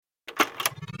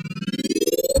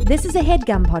This is a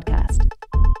HeadGum podcast.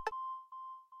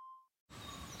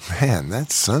 Man,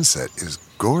 that sunset is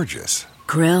gorgeous.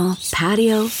 Grill,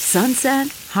 patio, sunset.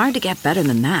 Hard to get better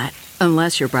than that.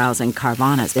 Unless you're browsing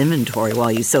Carvana's inventory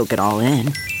while you soak it all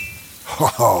in.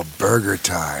 Oh, burger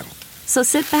time. So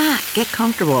sit back, get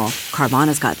comfortable.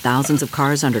 Carvana's got thousands of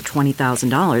cars under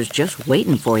 $20,000 just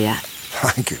waiting for you.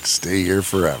 I could stay here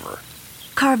forever.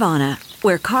 Carvana,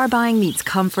 where car buying meets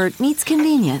comfort meets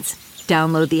convenience.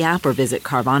 Download the app or visit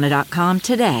Carvana.com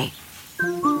today.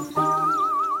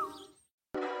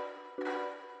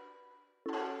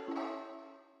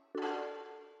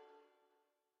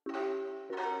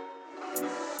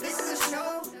 This is a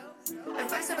show.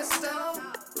 Advice of a stone.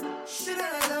 Should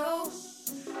I let go?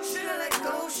 Should I let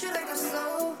go? Should I go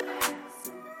slow?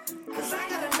 Cause I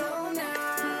gotta know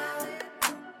now.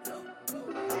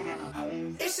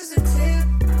 It's just a tip.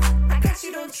 I got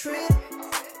you, don't trip.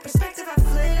 Perspective I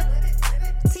flip.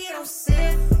 Tea I don't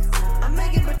sip. I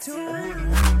make it but two.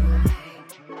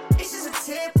 It's just a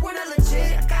tip. We're not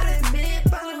legit. I gotta admit.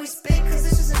 But when we spit, cause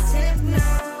it's just a tip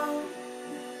now.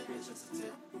 It's just a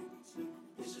tip.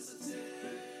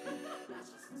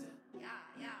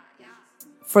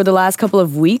 For the last couple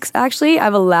of weeks, actually,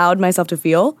 I've allowed myself to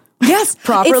feel. Yes,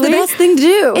 properly. It's the best thing to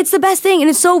do. It's the best thing, and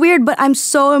it's so weird, but I'm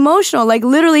so emotional. Like,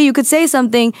 literally, you could say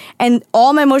something, and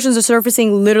all my emotions are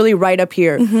surfacing literally right up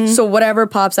here. Mm-hmm. So whatever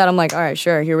pops out, I'm like, all right,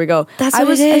 sure, here we go. That's what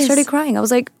it is. I started crying. I was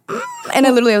like, and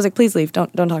I was like, please leave.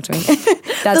 Don't talk to me.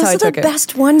 That's Those how I took it. Those are the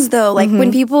best ones, though. Like,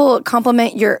 when people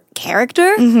compliment your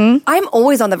character, I'm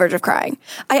always on the verge of crying.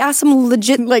 I asked them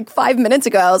legit, like, 5 minutes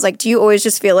ago, I was like, do you always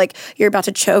just feel like you're about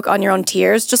to choke on your own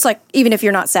tears? Just like, even if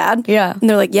you're not sad? Yeah. And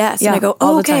they're like, yes. Yeah, And I go,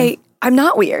 all the okay, time. I'm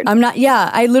not weird. I'm not, yeah.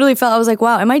 I literally felt, I was like,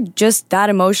 wow, am I just that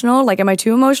emotional? Like, am I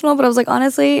too emotional? But I was like,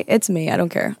 honestly, it's me. I don't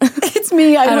care. It's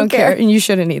me. I don't care. And you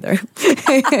shouldn't either.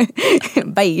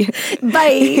 Bye.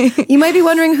 Bye. You might be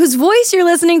wondering whose voice you're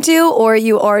listening to, or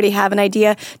you already have an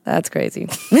idea. That's crazy.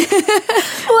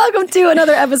 Welcome to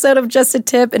another episode of Just a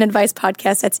Tip, an advice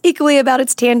podcast that's equally about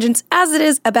its tangents as it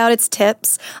is about its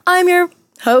tips. I'm your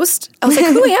host. I was like,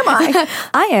 who am I?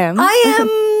 I am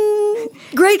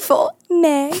grateful.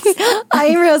 Next. I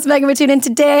am your host, Megan Mattoon, and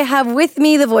today I have with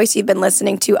me the voice you've been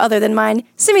listening to other than mine,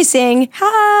 Simmi Singh.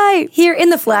 Hi. Here in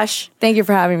the flesh. Thank you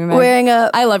for having me, man. Wearing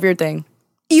I love your thing.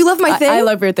 You love my thing? I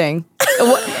love your thing.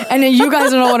 And then you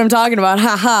guys don't know what I'm talking about.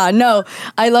 Haha. No,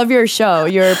 I love your show,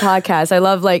 your podcast. I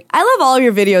love all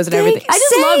your videos and everything. I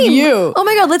just love you. Oh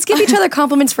my God, let's give each other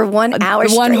compliments for 1 hour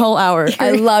straight. One whole hour.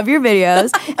 I love your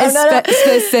videos.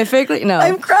 Specifically, no.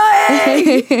 I'm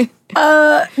crying.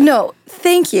 No,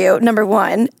 thank you, number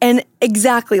one. And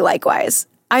exactly likewise.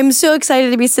 I'm so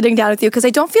excited to be sitting down with you because I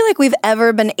don't feel like we've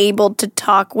ever been able to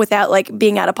talk without like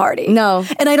being at a party. No.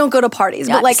 And I don't go to parties,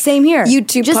 but like same here.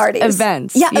 YouTube just parties.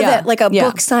 Events. Yeah, event, like a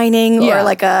book signing or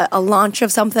like a launch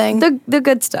of something. The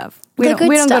good stuff. We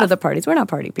don't go to the parties. We're not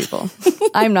party people.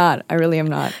 I'm not. I really am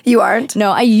not. You aren't?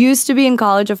 No, I used to be in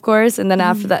college, of course, and then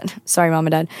after that, sorry, mom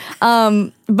and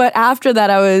dad. But after that,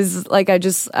 I was like,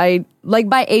 I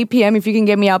by 8 p.m., if you can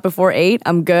get me out before 8,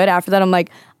 I'm good. After that, I'm like,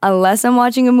 unless I'm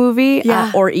watching a movie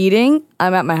or eating,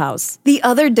 I'm at my house. The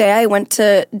other day, I went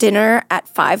to dinner at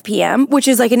 5 p.m., which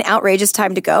is like an outrageous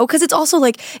time to go because it's also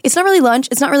like, it's not really lunch,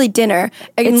 it's not really dinner.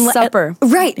 It's supper.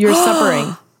 Right. You're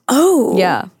suppering. Oh,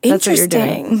 yeah, that's what you're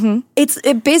doing.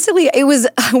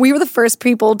 Mm-hmm. We were the first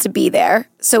people to be there.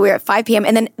 So we were at 5 p.m.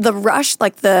 and then the rush,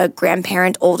 like the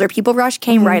grandparent, older people rush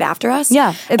came right after us.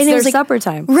 Yeah, it's their like, supper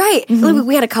time. Right. Mm-hmm.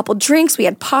 We had a couple drinks, we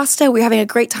had pasta, we were having a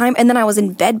great time. And then I was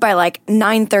in bed by like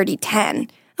 9:30, 10.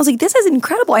 I was like, this is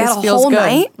incredible. I had a whole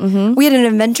night. Mm-hmm. We had an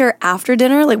adventure after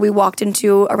dinner. Like we walked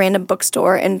into a random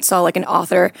bookstore and saw like an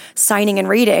author signing and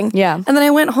reading. Yeah. And then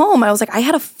I went home. I was like, I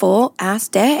had a full ass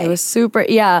day. It was super,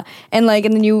 yeah. And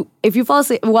then if you fall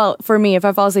asleep, well, for me, if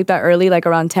I fall asleep that early, like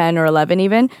around 10 or 11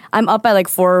 even, I'm up at like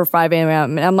 4 or 5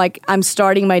 a.m. And I'm like, I'm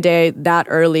starting my day that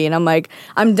early. And I'm like,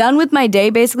 I'm done with my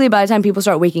day basically by the time people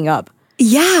start waking up.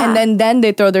 Yeah. And then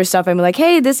they throw their stuff at me like,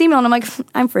 hey, this email. And I'm like,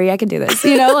 I'm free. I can do this.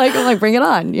 I'm like, bring it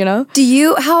on,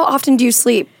 How often do you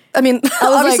sleep? I mean,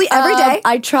 obviously like, every day.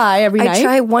 I try every night. I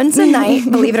try once a night,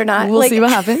 believe it or not. We'll see what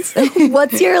happens.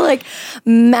 What's your like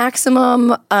maximum,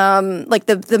 like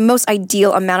the most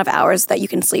ideal amount of hours that you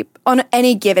can sleep on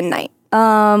any given night?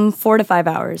 4 to 5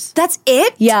 hours. That's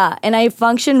it? Yeah, and I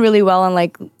function really well on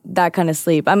like that kind of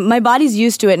sleep. My body's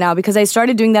used to it now because I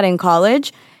started doing that in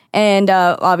college. And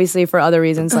obviously for other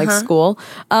reasons like school.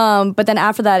 But then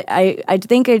after that, I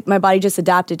think my body just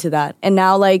adapted to that. And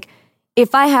now like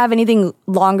if I have anything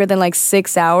longer than like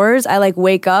 6 hours, I like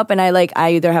wake up and I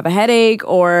either have a headache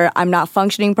or I'm not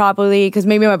functioning properly because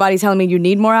maybe my body's telling me you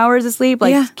need more hours of sleep,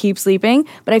 like keep sleeping,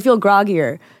 but I feel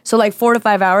groggier. So like 4 to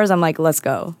 5 hours, I'm like, let's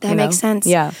go. That makes sense.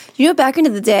 Yeah. You know, back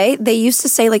into the day, they used to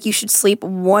say like you should sleep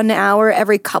 1 hour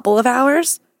every couple of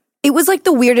hours. It was like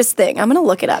the weirdest thing. I'm going to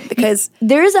look it up because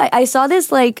I saw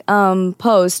this like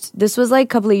post. This was like a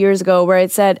couple of years ago where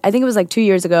it said, I think it was like 2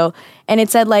 years ago, and it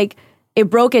said like, it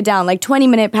broke it down, like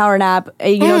 20-minute power nap,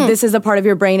 you know, this is the part of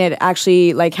your brain it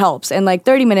actually like helps, and like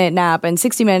 30-minute nap and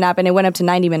 60-minute nap, and it went up to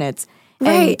 90 minutes. Right.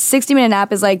 And 60-minute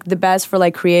nap is like the best for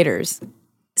like creators.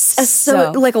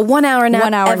 So like a 1 hour nap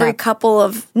 1 hour every nap. couple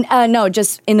of... No,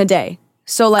 just in a day.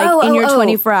 So like in your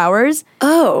 24 hours,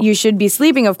 you should be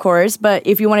sleeping, of course, but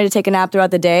if you wanted to take a nap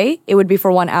throughout the day, it would be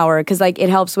for 1 hour because like it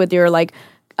helps with your like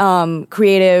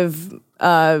creative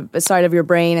side of your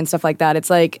brain and stuff like that. It's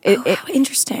like how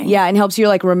interesting. Yeah, and helps you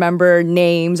like remember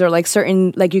names or like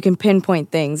certain, like you can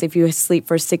pinpoint things if you sleep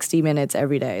for 60 minutes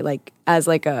every day, like as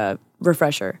like a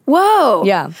refresher. Whoa.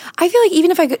 Yeah. I feel like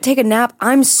even if I could take a nap,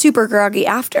 I'm super groggy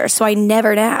after, so I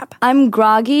never nap. I'm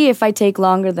groggy if I take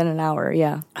longer than an hour.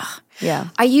 Yeah. Yeah.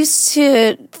 I used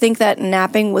to think that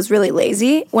napping was really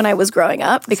lazy when I was growing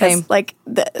up because Same. like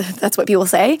that's what people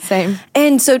say. Same.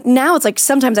 And so now it's like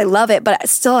sometimes I love it, but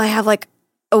still I have like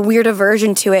a weird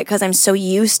aversion to it because I'm so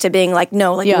used to being like,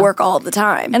 no, like work all the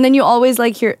time. And then you always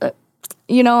like hear,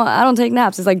 you know, I don't take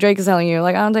naps. It's like Drake is telling you,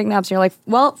 like, I don't take naps. And you're like,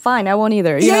 well, fine, I won't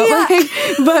either. You know? Like,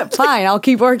 but fine, I'll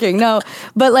keep working. No.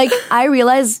 But like, I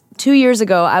realized 2 years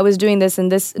ago, I was doing this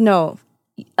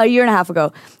a year and a half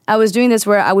ago, I was doing this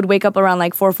where I would wake up around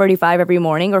like 4:45 every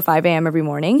morning or 5 a.m. every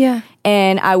morning. Yeah.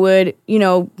 And I would, you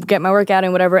know, get my workout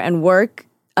and whatever and work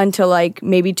until like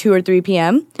maybe 2 or 3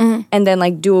 p.m. And then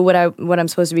like do what I'm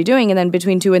supposed to be doing. And then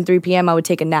between 2 and 3 p.m. I would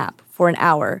take a nap for an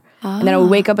hour. And then I would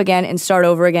wake up again and start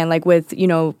over again, like with, you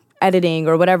know, editing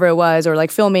or whatever it was, or like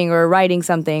filming or writing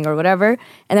something or whatever.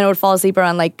 And then I would fall asleep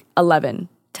around like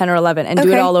 10 or 11 and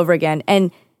do it all over again. And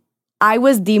I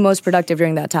was the most productive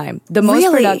during that time. The most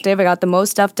productive. I got the most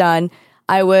stuff done.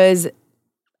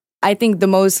 I think the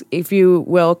most, if you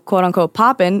will, quote unquote,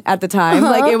 poppin' at the time.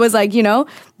 Like it was like, you know,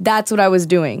 that's what I was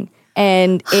doing.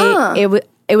 And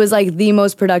it was like the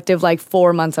most productive like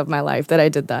 4 months of my life that I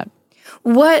did that.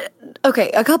 What?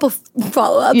 Okay, a couple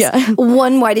follow-ups. Yeah.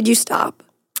 One, why did you stop?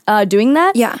 Doing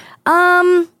that? Yeah.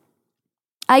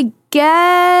 I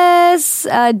guess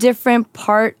a different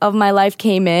part of my life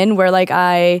came in where like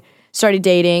I started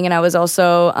dating, and I was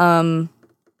also,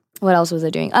 what else was I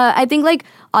doing? I think like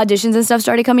auditions and stuff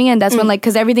started coming in. That's when like,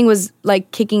 because everything was like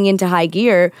kicking into high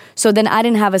gear. So then I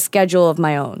didn't have a schedule of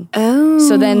my own. Oh.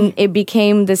 So then it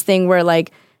became this thing where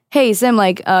like, hey, Sim,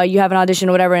 like you have an audition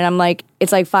or whatever. And I'm like,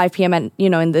 it's like 5 p.m. at, you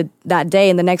know, that day.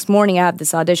 And the next morning I have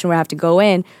this audition where I have to go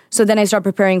in. So then I start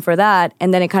preparing for that.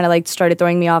 And then it kind of like started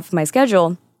throwing me off my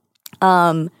schedule.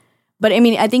 But I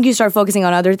mean, I think you start focusing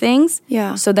on other things.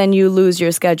 Yeah. So then you lose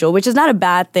your schedule, which is not a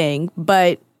bad thing,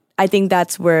 but I think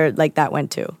that's where like that went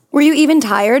to. Were you even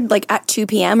tired like at 2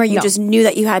 p.m. or you just knew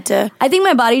that you had to? I think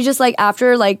my body just like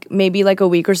after like maybe like a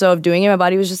week or so of doing it, my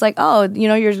body was just like, oh, you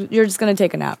know, you're just going to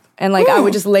take a nap. And like I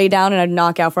would just lay down and I'd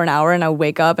knock out for an hour and I'd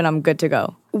wake up and I'm good to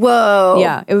go. Whoa.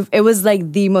 Yeah. It was like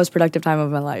the most productive time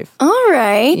of my life. All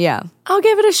right. Yeah. I'll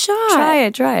give it a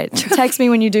shot. Try it. Text me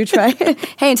when you do try it.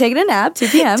 Hey, and taking a nap, 2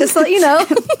 p.m. Just to let you know.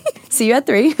 See you at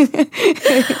 3.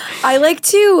 I like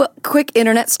to quick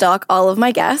internet stalk all of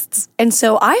my guests. And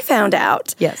so I found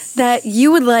out that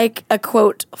you would like a,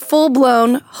 quote,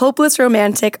 full-blown, hopeless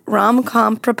romantic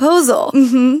rom-com proposal.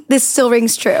 Mm-hmm. This still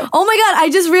rings true. Oh my God, I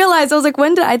just realized. I was like,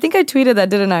 when did I think I tweeted that,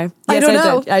 didn't I? Yes, I don't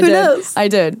know. I Who did. knows? I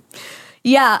did.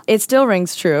 Yeah, it still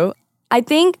rings true. I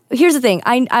think, here's the thing.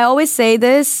 I always say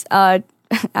this.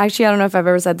 Actually, I don't know if I've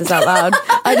ever said this out loud.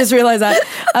 I just realized that.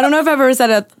 I don't know if I've ever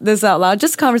said this out loud.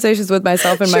 Just conversations with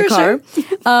myself in my car.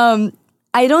 Sure.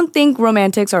 I don't think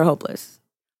romantics are hopeless.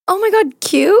 Oh my God,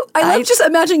 cute. I love just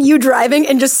imagine you driving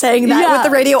and just saying that with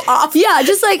the radio off. Yeah,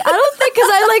 just like, I don't think, because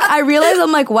I realize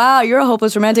I'm like, wow, you're a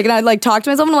hopeless romantic. And I like talk to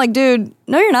myself and I'm like, dude,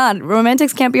 no, you're not.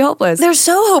 Romantics can't be hopeless. They're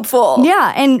so hopeful.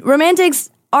 Yeah, and romantics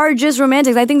are just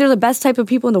romantics. I think they're the best type of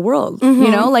people in the world. Mm-hmm.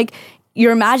 You know, like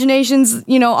your imagination's,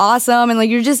 you know, awesome. And like,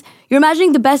 you're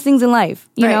imagining the best things in life,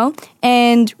 you know?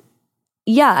 And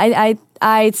yeah,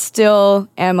 I still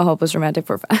am a hopeless romantic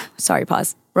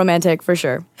romantic for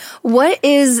sure. What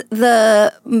is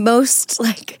the most,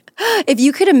 like, if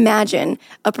you could imagine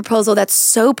a proposal that's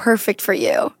so perfect for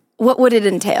you, what would it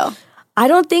entail? I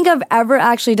don't think I've ever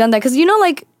actually done that. Because, you know,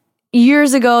 like,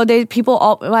 years ago, people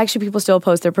still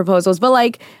post their proposals. But,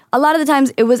 like, a lot of the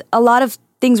times, it was a lot of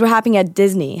things were happening at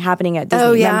Disney,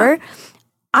 oh, yeah. remember?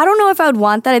 I don't know if I would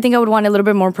want that. I think I would want it a little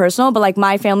bit more personal, but like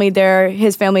my family there,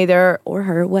 his family there, or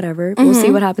her, whatever. We'll see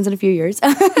what happens in a few years.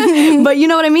 But you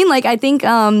know what I mean? Like I think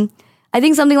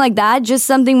something like that, just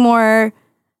something more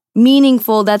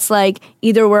meaningful that's like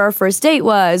either where our first date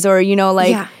was or, you know,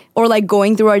 like, or like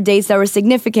going through our dates that were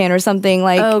significant or something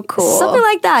like, something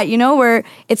like that, you know, where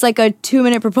it's like a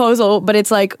 2-minute proposal, but it's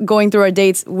like going through our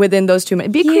dates within those 2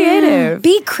 minutes. Be creative.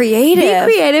 Be creative.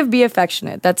 Be creative, be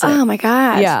affectionate. That's it. Oh my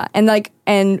God. Yeah.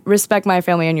 And respect my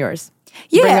family and yours.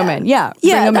 Yeah. Bring them in. Yeah.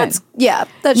 Yeah. Bring them in. Yeah.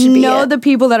 That should be Know it. the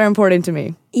people that are important to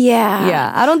me. Yeah.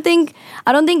 Yeah. I don't think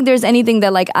there's anything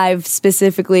that like I've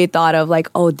specifically thought of like,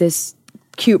 oh, this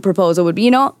cute proposal would be,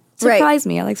 you know, surprise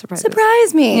me. I like surprises.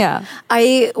 Surprise me. Yeah.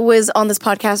 I was on this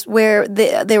podcast where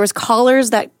there was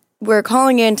callers that were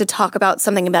calling in to talk about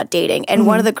something about dating. And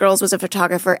one of the girls was a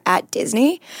photographer at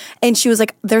Disney. And she was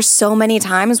like, there's so many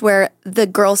times where the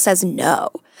girl says no.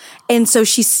 And so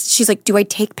she's like, do I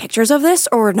take pictures of this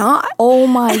or not? Oh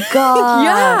my God.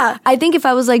 Yeah. I think if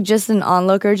I was like just an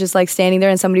onlooker, just like standing there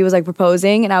and somebody was like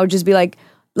proposing and I would just be like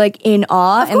in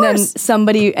awe.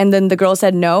 And then the girl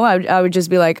said no, I would just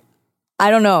be like, I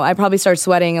don't know. I probably start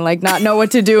sweating and like not know what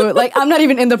to do. Like I'm not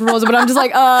even in the proposal, but I'm just like,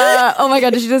 oh my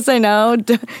God, did she just say no?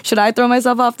 Should I throw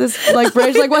myself off this like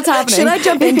bridge? Like what's happening? Should I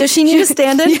jump in? Does she need to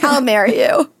stand in? I'll marry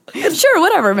you. Sure,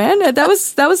 whatever, man. That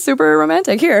was super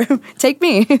romantic. Here, take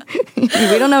me. We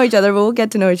don't know each other, but we'll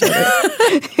get to know each other.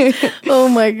 Oh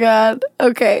my God.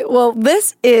 Okay. Well,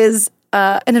 this is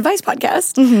an advice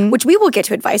podcast, which we will get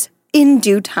to advice in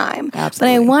due time.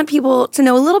 Absolutely. But I want people to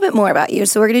know a little bit more about you.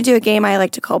 So we're going to do a game I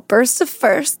like to call Bursts of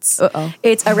Firsts. Uh-oh.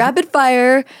 It's a rapid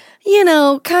fire, you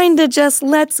know, kind of just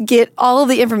let's get all of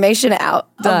the information out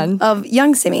of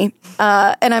young Simmi.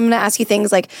 And I'm going to ask you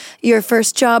things like your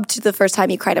first job to the first time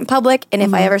you cried in public. And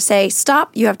if I ever say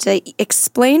stop, you have to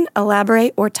explain,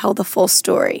 elaborate, or tell the full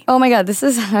story. Oh my God, this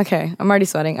is, okay, I'm already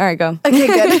sweating. All right, go. Okay,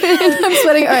 good. I'm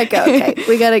sweating. All right, go. Okay,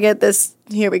 we got to get this.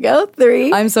 Here we go.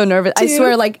 3. I'm so nervous. 2. I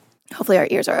swear, like, hopefully our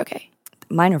ears are okay.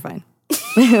 mine are fine.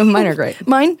 Mine are great.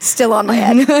 Mine still on my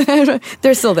head.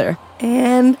 They're still there.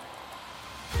 And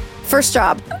first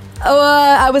job. Oh,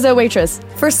 I was a waitress.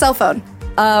 First cell phone.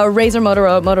 Razor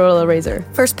Motorola Razor.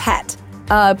 First pet.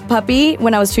 Puppy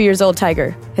when I was 2 years old.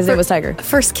 Tiger. His name was Tiger.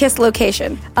 First kiss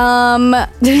location.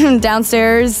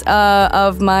 Downstairs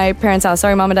of my parents' house.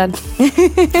 Sorry, mom and dad.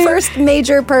 First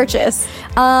major purchase.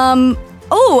 Last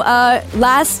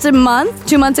month,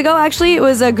 2 months ago, actually, it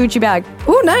was a Gucci bag.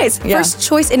 Ooh, nice. Yeah. First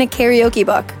choice in a karaoke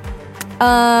book.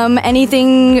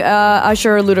 Anything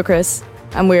Usher or Ludacris.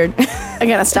 I'm weird. I'm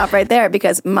gonna stop right there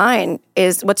because mine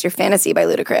is "What's Your Fantasy" by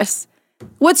Ludacris.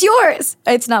 What's yours?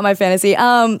 It's not my fantasy. It's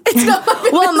not my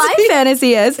fantasy. Well, my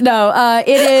fantasy is it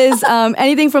is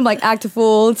anything from like Act a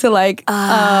Fool to like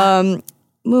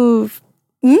Move.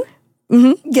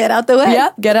 Get out the way. Yeah,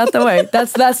 Get Out the Way.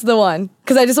 That's the one.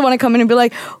 Because I just want to come in and be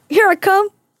like, here I come,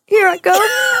 here I go.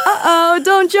 Uh-oh,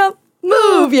 don't jump,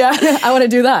 move. Yeah, I want to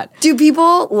do that. Do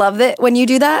people love it when you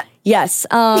do that? Yes,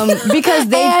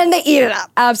 because And they eat it up.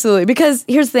 Absolutely. Because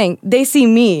here's the thing. They see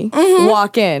me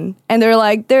walk in and they're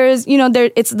like,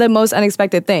 it's the most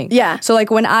unexpected thing. Yeah. So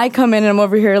like when I come in and I'm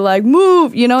over here like,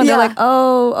 move, and they're like,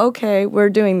 oh, okay,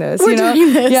 we're doing this. We're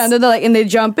doing this. Yeah. And they're like, and they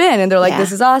jump in and they're like,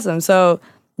 this is awesome. So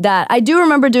that I do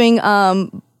remember doing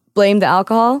Blame the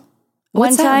Alcohol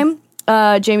What's one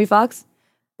time. Jamie Foxx.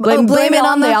 Blame it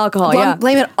on the alcohol. Yeah.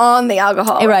 Blame it on the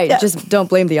alcohol. Right. Yeah. Just don't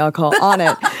blame the alcohol on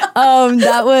it.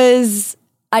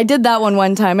 I did that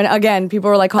one time. And again,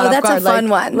 people were like caught off that's guard. a fun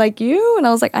one. Like you? And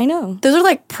I was like, I know. Those are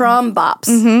like prom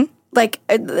bops. Like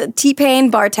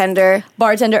T-Pain, Bartender.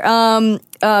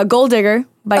 Gold Digger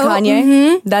by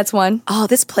Kanye. That's one. Oh,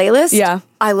 this playlist? Yeah.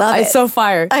 I love it. It's so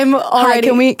fire. I'm already...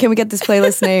 Hi, can we get this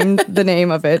playlist named the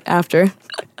name of it after?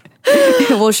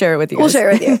 We'll share it with you guys. We'll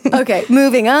share it with you. Okay,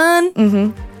 moving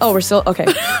on. Oh, we're still, okay.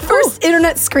 First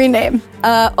internet screen name.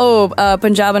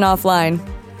 Punjab and Offline.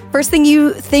 First thing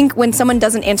you think when someone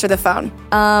doesn't answer the phone.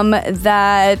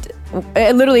 That,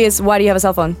 it literally is, why do you have a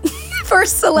cell phone?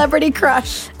 First celebrity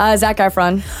crush. Zac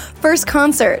Efron. First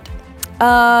concert.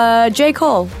 J.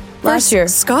 Cole. Last year.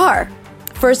 Scar.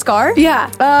 First scar?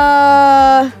 Yeah.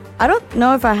 I don't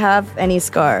know if I have any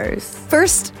scars.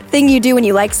 First thing you do when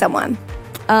you like someone.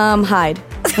 Hide.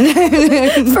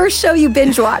 First show you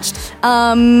binge watched.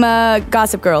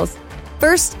 Gossip Girls.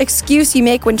 First excuse you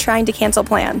make when trying to cancel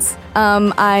plans.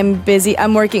 I'm busy.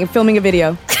 I'm working, filming a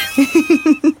video.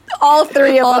 All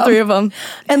three of them.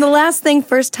 And the last thing,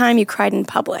 first time you cried in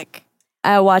public.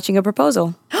 Watching a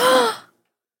proposal.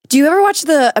 Do you ever watch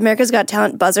the America's Got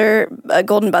Talent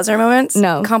golden buzzer moments?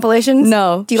 No. Compilations?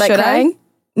 No. Do you like Should crying?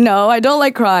 No, I don't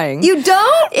like crying. You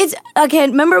don't? It's okay.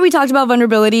 Remember we talked about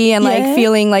vulnerability and like Yeah.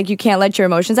 feeling like you can't let your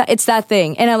emotions out. It's that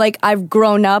thing, and I've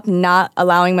grown up not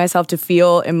allowing myself to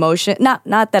feel emotion. Not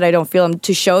that I don't feel them,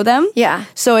 to show them. Yeah.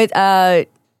 So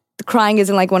crying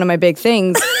isn't like one of my big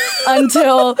things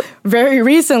until very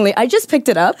recently. I just picked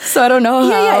it up, so I don't know.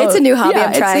 Yeah, it's a new hobby I'm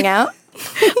it's- trying out.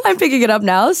 I'm picking it up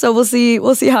now, so we'll see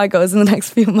how it goes in the next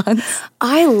few months.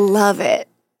 I love it.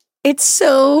 It's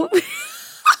so...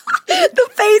 The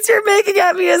face you're making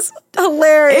at me is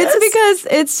hilarious. It's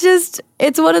because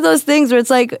it's one of those things where it's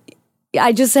like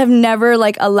I just have never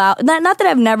like allowed, not that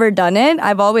I've never done it.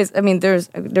 I've always, I mean, there's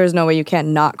no way you can't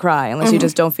not cry unless you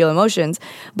just don't feel emotions.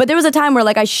 But there was a time where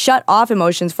like I shut off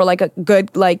emotions for like a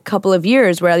good like couple of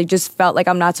years where I just felt like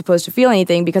I'm not supposed to feel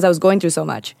anything because I was going through so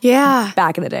much. Yeah.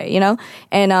 Back in the day, you know?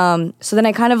 And so then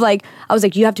I kind of like, I was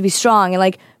like, you have to be strong. And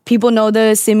like, people know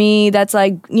the Simmi that's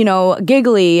like, you know,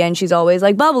 giggly and she's always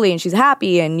like bubbly and she's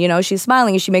happy and, you know, she's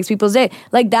smiling and she makes people's day.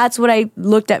 Like that's what I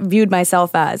viewed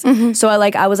myself as. So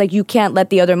I was like, you can't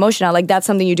let the other emotion out. Like that's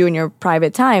something you do in your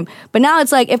private time. But now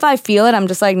it's like, if I feel it, I'm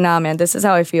just like, nah, man, this is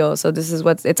how I feel. So this is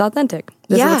it's authentic.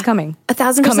 This is what's coming.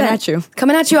 1,000%. Coming at you.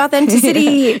 Coming at you,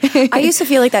 authenticity. I used to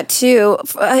feel like that too.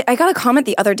 I got a comment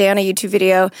the other day on a YouTube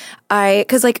video.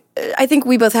 Because like, I think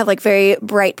we both have like very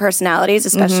bright personalities,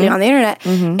 especially on the internet.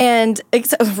 And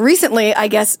recently, I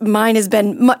guess mine has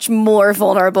been much more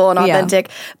vulnerable and authentic.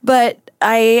 But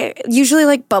I usually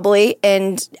like bubbly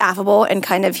and affable and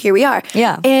kind of here we are.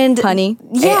 Yeah. And punny.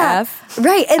 yeah. AF.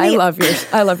 Right. And I love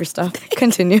your stuff.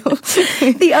 Continue.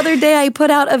 The other day I put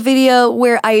out a video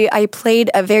where I played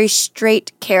a very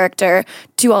straight character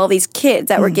to all these kids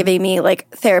that were giving me like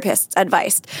therapist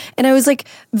advice. And I was like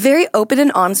very open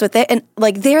and honest with it. And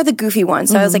like they're the goofy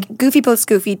ones. So I was like, goofy post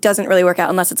goofy doesn't really work out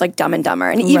unless it's like Dumb and Dumber.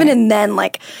 And even in then,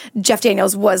 like Jeff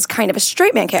Daniels was kind of a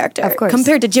straight man character Of course.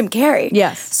 compared to Jim Carrey.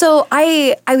 Yes. So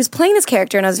I was playing this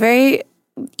character and I was very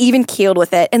even keeled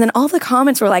with it. And then all the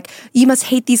comments were like, you must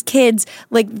hate these kids.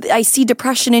 Like, I see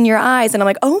depression in your eyes. And I'm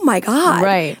like, oh my God.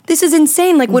 Right. This is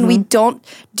insane. Like, when we don't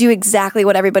do exactly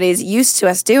what everybody's used to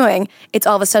us doing, it's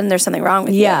all of a sudden there's something wrong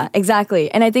with you. Yeah,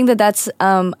 exactly. And I think that's,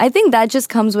 I think that just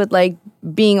comes with like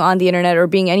being on the internet or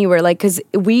being anywhere. Like, because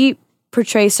we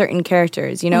portray certain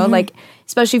characters, you know, like,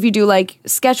 especially if you do like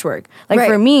sketch work. Like,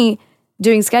 for me,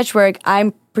 doing sketch work,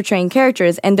 I'm portraying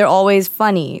characters and they're always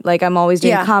funny. Like, I'm always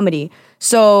doing comedy.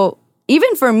 So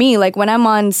even for me, like when I'm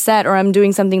on set or I'm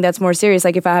doing something that's more serious,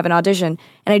 like if I have an audition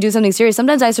and I do something serious,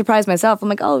 sometimes I surprise myself. I'm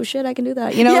like, oh shit, I can do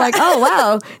that. You know, like, oh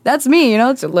wow, that's me. You know,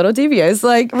 it's a little devious.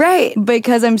 Like,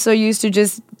 because I'm so used to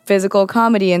just physical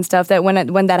comedy and stuff that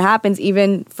when that happens,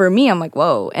 even for me, I'm like,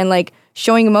 whoa. And like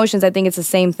showing emotions, I think it's the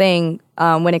same thing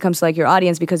when it comes to like your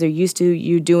audience because they're used to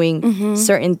you doing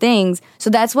certain things. So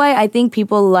that's why I think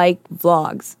people like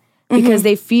vlogs because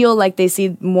they feel like they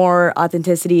see more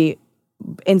authenticity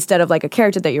instead of like a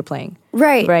character that you're playing.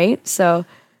 Right? So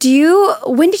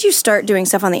when did you start doing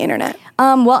stuff on the internet?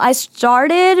 Well, I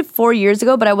started 4 years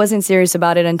ago, but I wasn't serious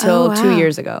about it until 2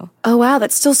 years ago. Oh wow,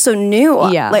 that's still so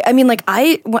new. Yeah. Like, I mean, like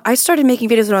I started making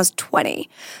videos when I was 20.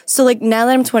 So like now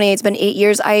that I'm 28, it's been 8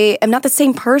 years. I am not the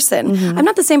same person. I'm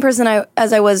not the same person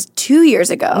as I was 2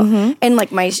 years ago. And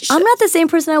like I'm not the same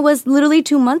person I was literally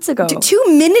 2 months ago. 2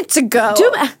 minutes ago.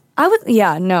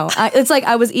 It's like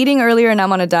I was eating earlier and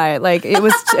I'm on a diet. Like it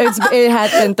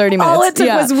had been 30 minutes. All it took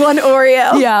was one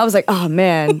Oreo. Yeah, I was like, oh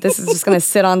man, this is just gonna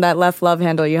sit on that left love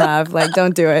handle you have. Like,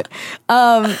 don't do it.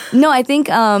 No, I think,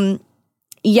 I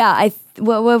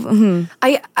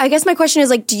guess my question is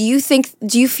like, do you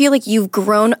feel like you've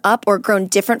grown up or grown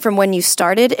different from when you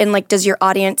started? And like, does your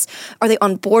audience, are they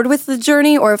on board with the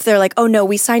journey? Or if they're like, oh no,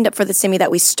 we signed up for the Simmi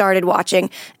that we started watching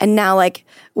and now like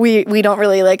we don't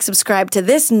really like subscribe to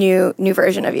this new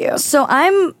version of you. So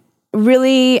I'm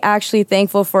really actually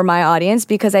thankful for my audience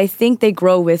because I think they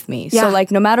grow with me. Yeah. So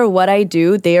like no matter what I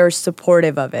do, they are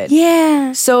supportive of it.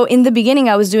 Yeah. So in the beginning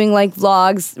I was doing like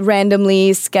vlogs,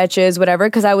 randomly, sketches, whatever,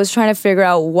 because I was trying to figure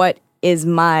out what is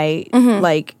my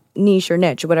like niche or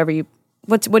niche, whatever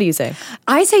what do you say?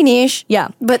 I say niche. Yeah.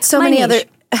 But so My many niche. other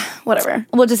whatever.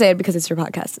 We'll just say it because it's your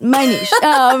podcast. My niche.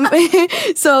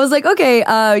 So I was like, okay,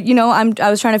 I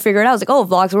was trying to figure it out. I was like, oh,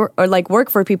 vlogs work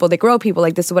for people. They grow people.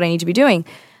 Like, this is what I need to be doing.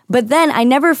 But then I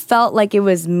never felt like it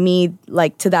was me,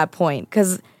 like, to that point.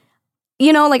 Because,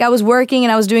 like, I was working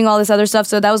and I was doing all this other stuff.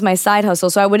 So that was my side hustle.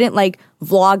 So I wouldn't, like,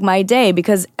 vlog my day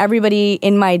because everybody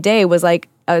in my day was, like,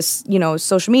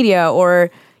 social media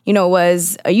or,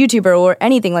 was a YouTuber or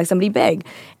anything, like somebody big.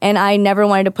 And I never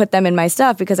wanted to put them in my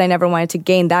stuff because I never wanted to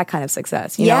gain that kind of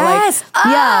success. You know, Yes. like,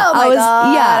 yeah, my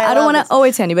God. I don't want to owe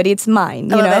it to anybody. It's mine,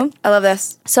 you know? I love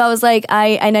this. So I was like,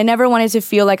 I never wanted to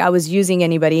feel like I was using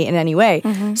anybody in any way.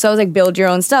 So I was like, build your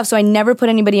own stuff. So I never put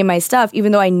anybody in my stuff,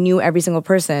 even though I knew every single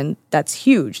person that's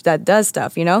huge, that does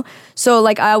stuff, you know? So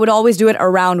like I would always do it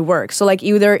around work. So like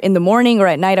either in the morning or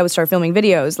at night, I would start filming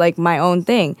videos, like my own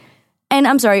thing. And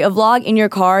I'm sorry, a vlog in your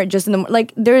car, just in the,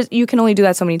 like you can only do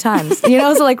that so many times, you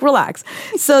know? So like relax.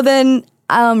 So then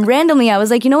randomly I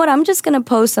was like, you know what? I'm just going to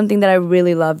post something that I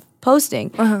really love posting.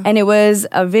 And it was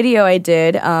a video I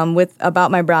did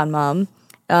about my brown mom,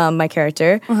 my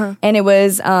character. And it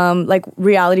was like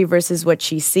reality versus what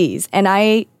she sees. And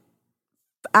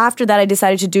after that, I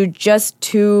decided to do just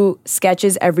 2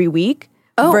 sketches every week.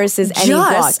 Versus any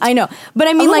vlog. I know. But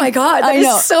I mean, oh my God, that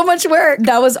is so much work.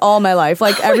 That was all my life.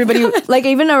 Like everybody, like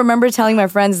even I remember telling my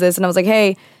friends this and I was like,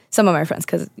 hey, some of my friends,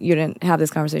 because you didn't have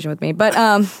this conversation with me, but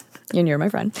you're my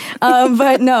friend.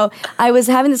 But no, I was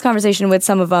having this conversation with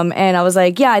some of them and I was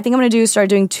like, yeah, I think I'm going to start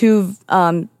doing 2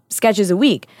 sketches a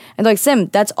week. And they're like, Sim,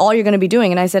 that's all you're going to be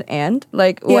doing. And I said, and?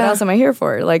 Like, what else am I here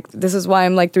for? Like, this is why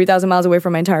I'm like 3,000 miles away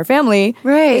from my entire family.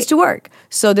 Right. Is to work.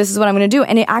 So this is what I'm going to do.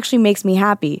 And it actually makes me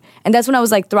happy. And that's when I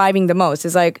was like thriving the most.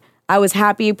 It's like, I was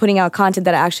happy putting out content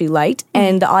that I actually liked.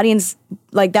 And the audience,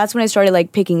 like, that's when I started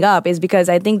like picking up is because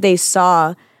I think they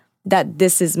saw that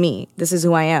this is me. This is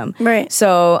who I am. Right.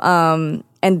 So,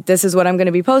 and this is what I'm going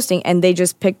to be posting. And they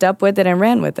just picked up with it and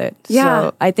ran with it. Yeah.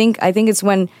 So I think it's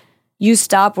when you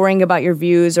stop worrying about your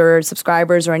views or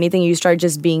subscribers or anything, you start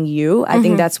just being you. I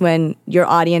think that's when your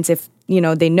audience, if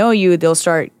they know you, they'll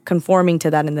start conforming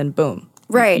to that and then boom.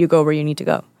 Right. You go where you need to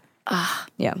go.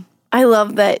 Yeah. I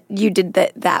love that you did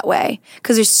that way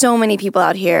because there's so many people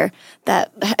out here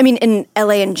that, I mean, in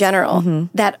LA in general,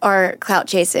 that are clout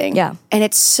chasing. Yeah. And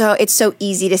it's so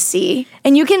easy to see.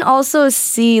 And you can also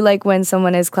see like when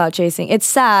someone is clout chasing. It's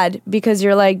sad because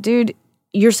you're like, dude,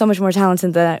 you're so much more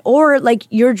talented than that. Or like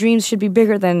your dreams should be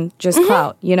bigger than just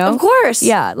clout, you know? Of course.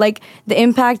 Yeah. Like the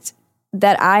impact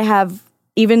that I have,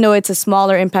 even though it's a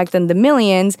smaller impact than the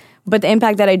millions, but the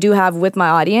impact that I do have with my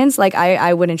audience, like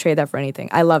I wouldn't trade that for anything.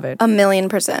 I love it.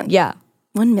 1,000,000%. Yeah.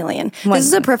 1 million. This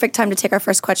is a perfect time to take our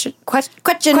first question.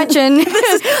 Question. Hey.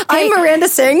 I'm Miranda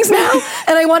Sings now,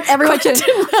 and I want everyone to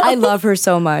know. I love her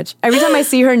so much. Every time I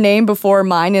see her name before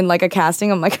mine in like a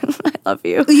casting, I'm like, I love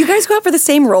you. You guys go out for the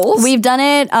same roles? We've done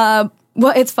it.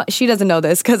 Well, it's fun. She doesn't know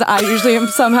this because I usually am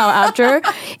somehow after.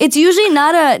 It's usually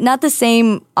not the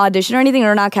same audition or anything,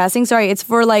 or not casting. Sorry, it's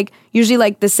for like usually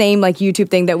like the same like YouTube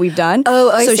thing that we've done. Oh,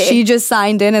 I see. So she just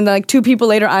signed in, and then like 2 people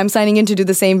later, I'm signing in to do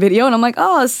the same video, and I'm like,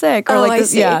 oh, sick. Or like I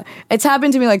see. Yeah, it's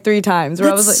happened to me like 3 times. Where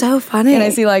I was like, so funny. And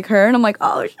I see like her, and I'm like,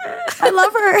 oh shit, I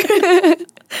love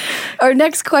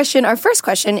her. Our first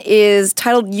question is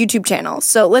titled YouTube channel.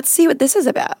 So let's see what this is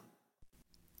about.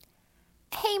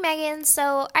 Hey Megan,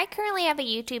 so I currently have a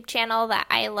YouTube channel that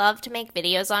I love to make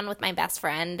videos on with my best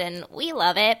friend, and we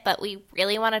love it, but we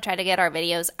really want to try to get our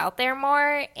videos out there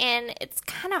more, and it's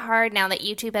kind of hard now that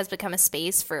YouTube has become a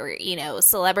space for,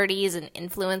 celebrities and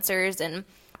influencers, and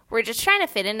we're just trying to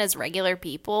fit in as regular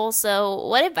people. So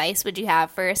what advice would you have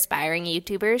for aspiring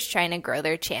YouTubers trying to grow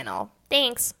their channel?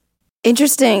 Thanks.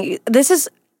 Interesting. This is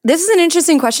an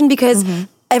interesting question because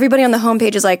everybody on the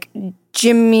homepage is like,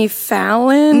 Jimmy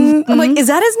Fallon. I'm like, is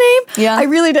that his name? Yeah. I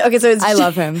really do. Okay, so I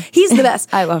love him. He's the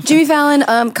best. I love him. Jimmy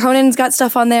Fallon. Conan's got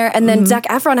stuff on there. And then Zac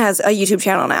Efron has a YouTube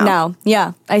channel now.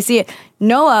 Yeah, I see it.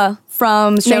 Noah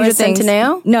from Stranger Things.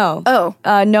 Centineo? No.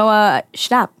 Oh. Noah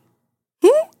Schnapp.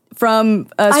 From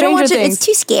Stranger I don't watch Things. it. It's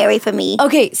too scary for me.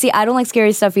 Okay, see, I don't like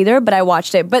scary stuff either, but I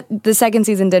watched it. But the second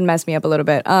season did mess me up a little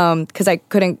bit because I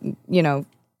couldn't,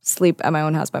 sleep at my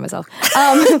own house by myself.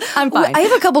 I'm fine. I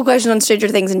have a couple questions on Stranger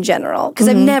Things in general because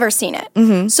I've never seen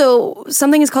it. So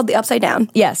something is called the Upside Down.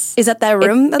 Yes. Is that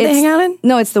room that they hang out in?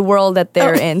 No, it's the world that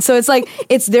they're in. So it's like,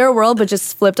 it's their world, but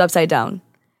just flipped upside down.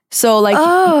 So like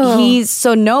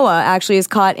Noah actually is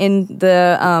caught in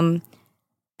the,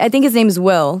 I think his name is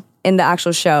Will in the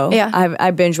actual show. Yeah.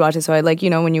 I binge watch it. So I like,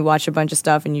 when you watch a bunch of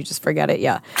stuff and you just forget it.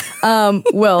 Yeah.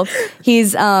 Will,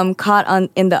 he's caught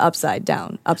in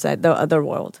the the other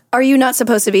world. Are you not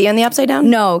supposed to be in the Upside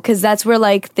Down? No, because that's where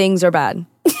like things are bad.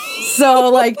 So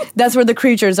like that's where the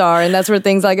creatures are, and that's where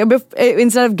things like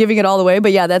instead of giving it all away,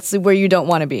 but yeah, that's where you don't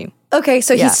want to be. Okay,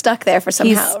 so he's stuck there for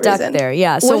He's stuck there.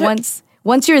 Yeah. So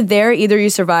once you're there, either you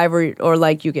survive or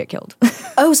like you get killed.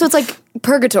 Oh, so it's like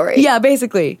purgatory. Yeah,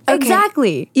 basically. Okay.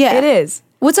 Exactly. Yeah, it is.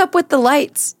 What's up with the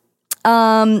lights?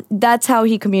 That's how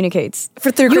he communicates.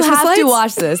 Through you Christmas have lights? to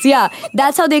watch this. Yeah,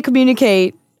 that's how they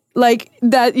communicate like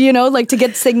that, you know, like to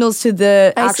get signals to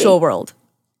the actual world.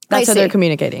 That's how they're see.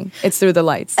 communicating. It's through the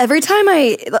lights. Every time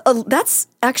that's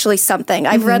actually something.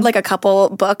 I've read like a couple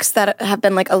books that have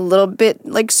been like a little bit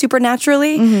like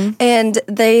supernaturally, and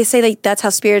they say like that's how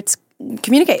spirits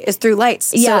communicate is through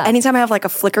lights. Yeah. So anytime I have like a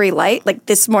flickery light, like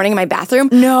this morning in my bathroom,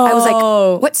 I was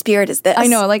like, what spirit is this? I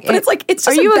know, like, but it's like, it's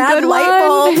just are you a bad good light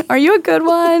one? bulb. Are you a good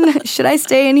one? Should I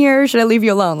stay in here or should I leave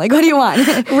you alone? Like, what do you want?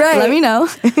 Right. Let me know.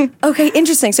 Okay,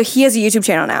 interesting. So he has a YouTube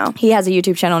channel now. He has a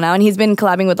YouTube channel now, and he's been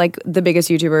collabing with like the biggest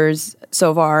YouTubers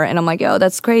so far. And I'm like, yo,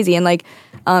 that's crazy. And like,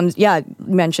 you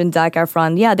mentioned Zac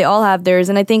Efron. Yeah, they all have theirs.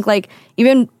 And I think like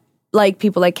even like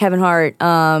people like Kevin Hart,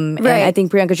 and I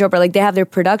think Priyanka Chopra, like they have their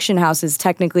production houses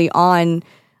technically on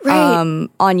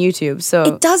YouTube. So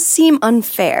it does seem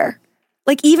unfair.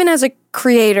 Like even as a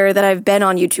creator that I've been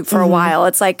on YouTube for a while,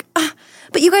 it's like,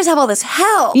 but you guys have all this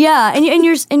help. yeah,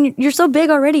 and you're so big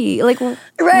already. Like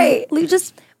Right.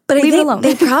 But I leave it think alone.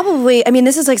 they probably, I mean,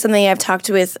 this is like something I've talked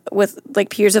with like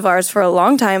peers of ours for a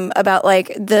long time about like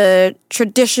the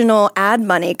traditional ad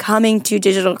money coming to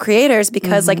digital creators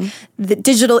because like the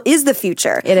digital is the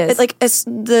future. It is. It's like it's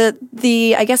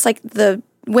I guess like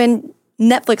when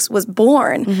Netflix was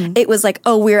born, it was like,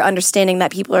 oh, we're understanding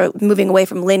that people are moving away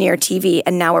from linear TV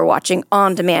and now we're watching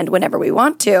on demand whenever we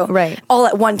want to. Right. All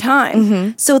at one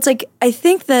time. So it's like, I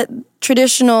think that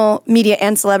traditional media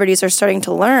and celebrities are starting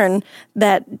to learn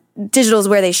that digital is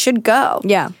where they should go.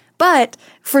 Yeah. But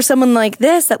for someone like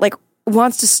this that like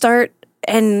wants to start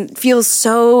and feels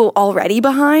so already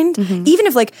behind, even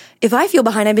if I feel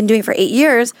behind, I've been doing it for 8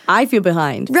 years. I feel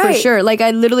behind for Right. sure. Like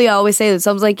I literally always say this.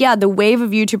 I was like, yeah, the wave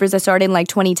of YouTubers that started in like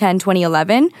 2010,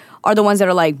 2011 are the ones that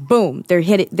are like, boom, they're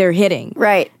hitting.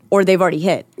 Right. Or they've already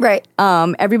hit. Right.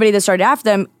 Everybody that started after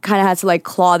them kind of had to like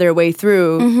claw their way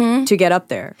through to get up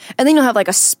there. And then you'll have like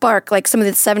a spark, like some of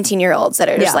the 17-year-olds that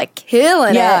are just like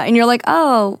killing Yeah, it. and you're like,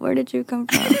 oh, where did you come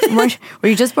from? were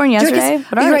you just born yesterday?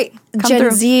 But all You're right, right. come Gen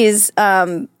through. Z's,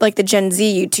 like the Gen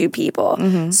Z YouTube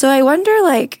people. So I wonder,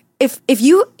 like, if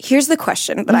you, here's the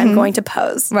question that I'm going to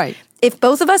pose. Right. If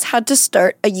both of us had to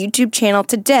start a YouTube channel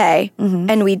today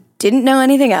and we didn't know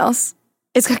anything else,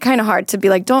 it's kind of hard to be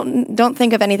like, don't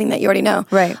think of anything that you already know.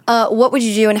 Right. What would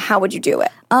you do and how would you do it?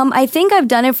 I think I've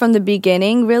done it from the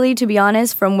beginning, really, to be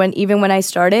honest, from when I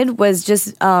started, was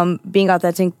just being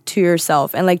authentic to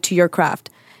yourself and like to your craft.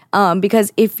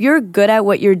 Because if you're good at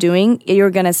what you're doing, you're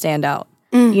going to stand out.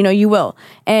 You know, you will.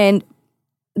 And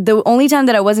the only time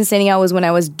that I wasn't standing out was when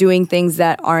I was doing things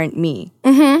that aren't me,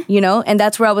 you know? And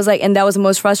that's where I was like, and that was the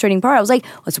most frustrating part. I was like,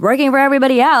 well, it's working for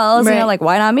everybody else. Right. You know, like,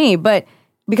 why not me? But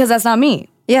because that's not me.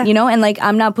 Yeah. You know, and like,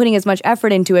 I'm not putting as much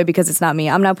effort into it because it's not me.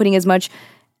 I'm not putting as much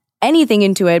anything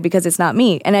into it because it's not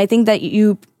me. And I think that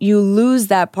you lose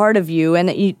that part of you,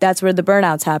 and that's where the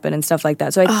burnouts happen and stuff like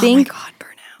that. So I think, Oh my God,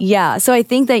 burnout. yeah. So I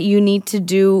think that you need to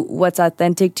do what's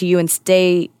authentic to you and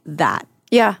stay that.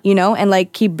 Yeah. You know, and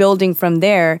like keep building from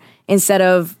there instead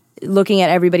of looking at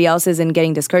everybody else's and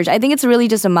getting discouraged. I think it's really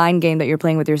just a mind game that you're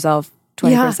playing with yourself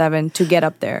 24/7 to get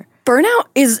up there. Burnout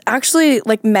is actually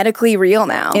like medically real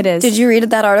now. It is. Did you read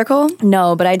that article?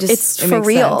 No, but it For makes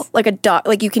real. sense.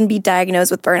 Like you can be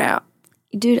diagnosed with burnout.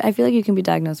 Dude, I feel like you can be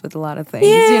diagnosed with a lot of things.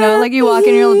 You know, like you walk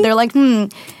in, they're like,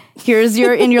 here's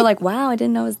your, and you're like, wow, I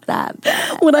didn't know it was that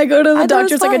bad. When I go to the thought it doctor,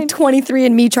 was it's like a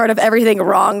 23andMe chart of everything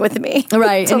wrong with me.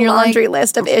 Right, It's and a you're like- laundry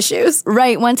list of issues.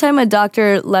 Right. One time a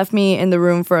doctor left me in the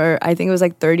room for, I think it was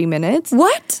like 30 minutes.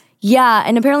 What? Yeah,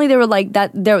 and apparently they were like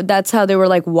that. That's how they were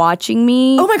like watching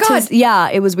me. Oh my God. Yeah,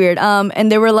 it was weird.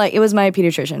 And they were like, it was my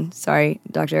pediatrician. Sorry,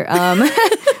 doctor.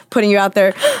 Putting you out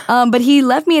there. But he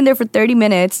left me in there for 30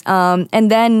 minutes. And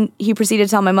then he proceeded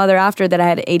to tell my mother after that I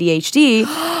had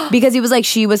ADHD because he was like,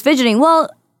 she was fidgeting.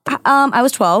 Well, I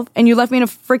was 12 and you left me in a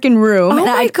freaking room. Oh and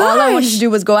my all I wanted gosh. to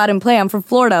do was go out and play. I'm from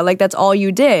Florida. Like that's all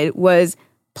you did was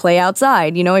play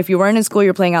outside. You know, if you weren't in school,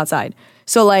 you're playing outside.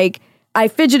 So like, I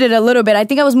fidgeted a little bit. I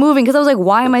think I was moving because I was like,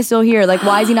 why am I still here? Like,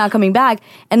 why is he not coming back?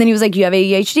 And then he was like, you have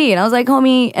ADHD. And I was like,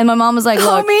 homie. And my mom was like,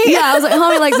 look. Homie? Yeah, I was like,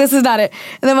 homie, like, this is not it.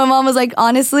 And then my mom was like,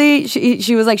 honestly,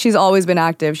 she was like, she's always been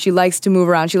active. She likes to move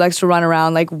around. She likes to run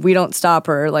around. Like, we don't stop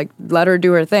her. Like, let her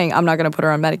do her thing. I'm not going to put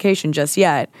her on medication just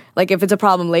yet. Like, if it's a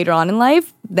problem later on in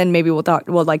life, then maybe we'll talk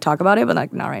about it. But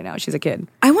like, not right now. She's a kid.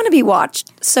 I want to be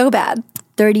watched so bad.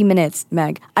 30 minutes,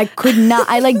 Meg. I could not,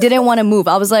 I like didn't want to move.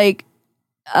 I was like,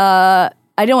 I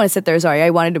didn't want to sit there, sorry. I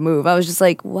wanted to move. I was just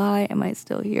like, why am I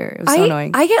still here? It was so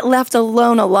annoying. I get left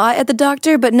alone a lot at the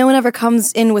doctor, but no one ever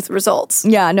comes in with results.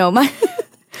 Yeah, no,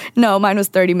 mine was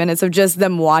 30 minutes of just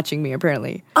them watching me,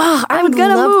 apparently. I would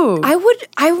gonna move.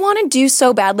 I want to do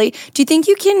so badly. Do you think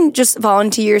you can just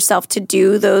volunteer yourself to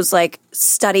do those like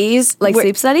studies? Like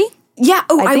sleep study? Yeah.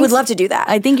 Oh, I think would love to do that.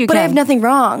 I think you but can. I have nothing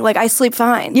wrong. Like I sleep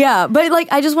fine. Yeah, but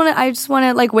like I just want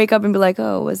to like wake up and be like,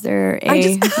 oh, was there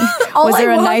a all was I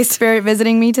there a want- nice spirit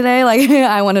visiting me today? Like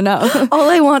I want to know. All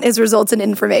I want is results and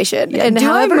information. And Do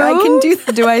however I can move? do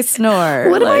that. Do I snore?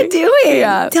 What am I doing?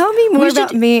 Yeah. Tell me more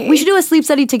about me. We should do a sleep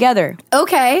study together.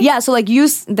 Okay. Yeah, so like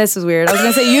this is weird. I was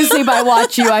gonna say you sleep, I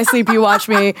watch you. I sleep, you watch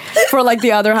me for like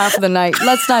the other half of the night.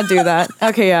 Let's not do that.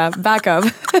 Okay, yeah, back up,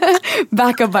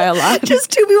 back up by a lot. Just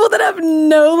two people that have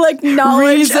no like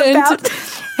knowledge about.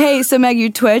 Hey, so Meg, you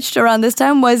twitched around this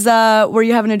time. Were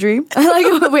you having a dream?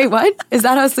 Like, wait, what? Is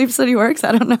that how sleep study works?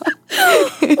 I don't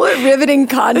know. What riveting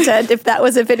content if that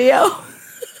was a video.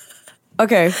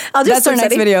 Okay, I'll just that's our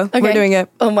next study. video. Okay. We're doing it.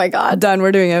 Oh my God. Done.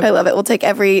 We're doing it. I love it. We'll take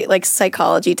every like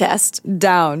psychology test.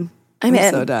 Down. I'm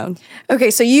in. So down. Okay,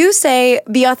 so you say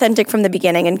be authentic from the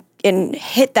beginning and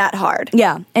hit that hard.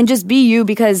 Yeah, and just be you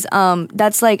because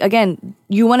that's like, again,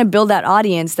 you want to build that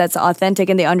audience that's authentic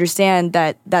and they understand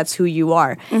that that's who you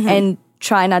are. And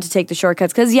try not to take the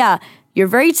shortcuts because, yeah, you're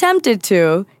very tempted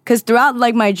to because throughout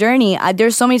like my journey,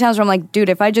 there's so many times where I'm like, dude,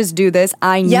 if I just do this,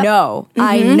 I know.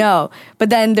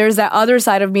 But then there's that other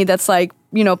side of me that's like,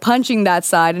 you know, punching that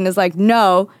side and is like,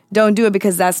 no, don't do it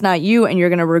because that's not you and you're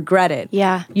going to regret it.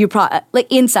 Yeah. You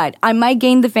like inside, I might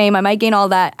gain the fame, I might gain all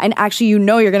that. And actually, you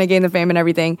know, you're going to gain the fame and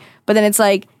everything. But then it's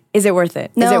like, is it worth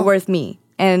it? No. Is it worth me?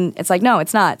 And it's like, no,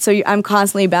 it's not. So I'm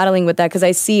constantly battling with that because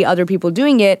I see other people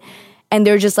doing it and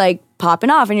they're just like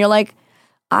popping off. And you're like,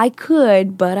 I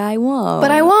could, but I won't.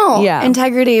 But I won't. Yeah.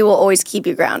 Integrity will always keep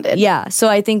you grounded. Yeah. So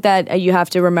I think that you have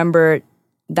to remember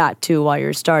that too while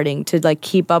you're starting to like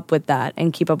keep up with that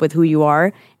and keep up with who you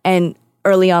are and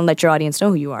early on let your audience know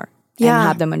who you are and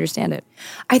have them understand it.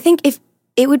 I think if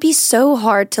it would be so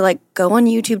hard to like go on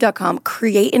youtube.com,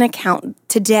 create an account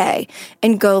today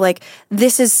and go like,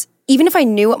 this is, even if I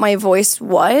knew what my voice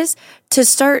was, to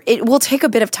start, it will take a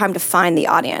bit of time to find the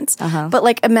audience. But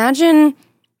like imagine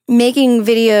making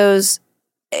videos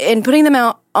and putting them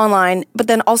out online, but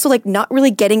then also like not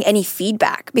really getting any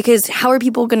feedback because how are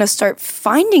people going to start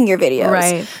finding your videos?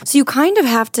 Right. So you kind of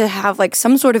have to have like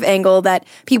some sort of angle that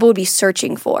people would be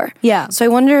searching for. Yeah. So I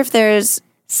wonder if there's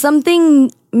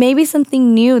maybe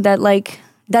something new that like,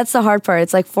 that's the hard part.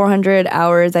 It's like 400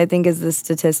 hours, I think is the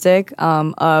statistic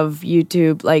of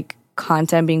YouTube like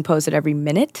content being posted every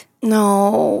minute.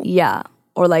 no. Yeah.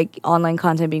 Or like online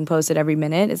content being posted every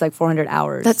minute is like 400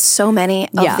 hours. That's so many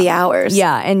of the hours.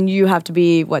 Yeah, and you have to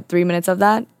be, 3 minutes of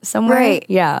that somewhere? Right.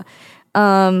 Yeah.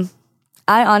 I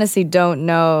honestly don't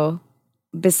know,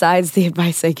 besides the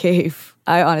advice I gave,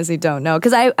 I honestly don't know.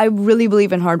 Because I really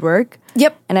believe in hard work.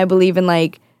 Yep. And I believe in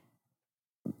like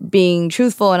being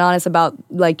truthful and honest about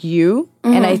like you.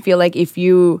 And I feel like if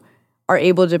you are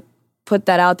able to put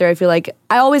that out there, I feel like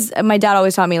my dad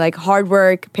always taught me like hard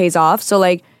work pays off. So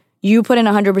like, you put in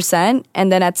 100%,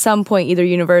 and then at some point, either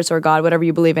universe or God, whatever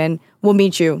you believe in, will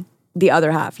meet you the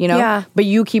other half, you know? Yeah. But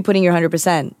you keep putting your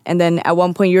 100%, and then at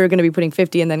one point, you're going to be putting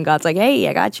 50, and then God's like, hey,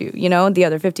 I got you, you know? The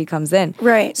other 50 comes in.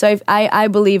 Right. So I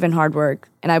believe in hard work,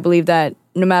 and I believe that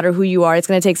no matter who you are, it's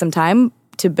going to take some time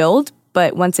to build,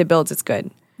 but once it builds, it's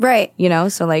good, Right. you know?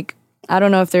 So like, I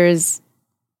don't know if there's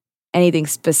anything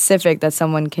specific that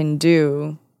someone can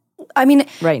do. I mean,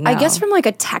 Right I now. guess from like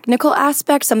a technical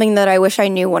aspect, something that I wish I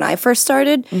knew when I first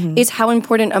started is how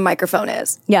important a microphone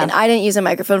is. Yeah. And I didn't use a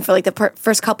microphone for like the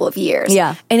first couple of years.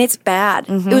 Yeah. And it's bad.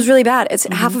 It was really bad. It's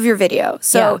half of your video.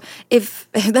 So if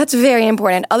that's very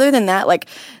important. Other than that, like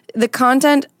the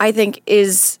content I think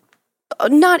is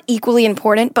not equally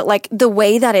important, but like the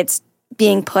way that it's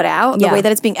being put out, the Yeah. way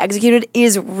that it's being executed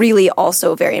is really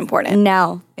also very important.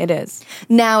 Now it is.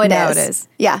 Now it Now is. it is.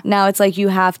 Yeah. Now it's like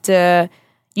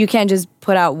you can't just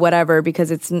put out whatever because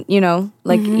it's, you know,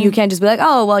 like you can't just be like,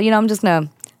 oh, well, you know, I'm just going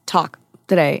to talk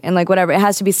today and like whatever. It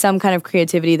has to be some kind of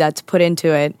creativity that's put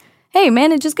into it. Hey,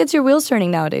 man, it just gets your wheels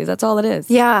turning nowadays. That's all it is.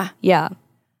 Yeah. Yeah.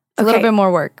 A little bit more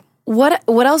work. What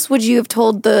else would you have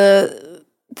told the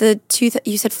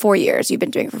you said 4 years, you've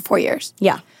been doing it for 4 years.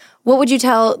 Yeah. What would you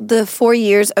tell the 4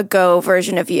 years ago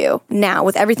version of you now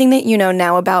with everything that you know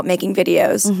now about making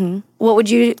videos? What would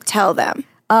you tell them?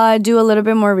 Do a little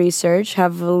bit more research,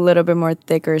 have a little bit more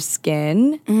thicker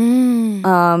skin,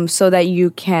 so that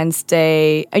you can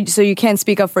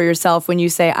speak up for yourself when you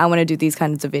say, I want to do these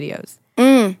kinds of videos.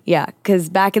 Yeah, because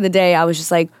back in the day, I was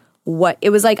just like, what?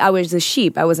 It was like I was a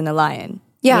sheep, I wasn't a lion.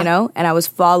 Yeah. You know? And I was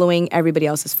following everybody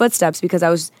else's footsteps because I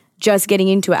was just getting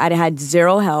into it. I had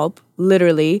zero help,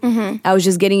 literally. I was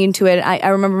just getting into it. I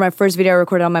remember my first video I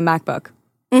recorded on my MacBook.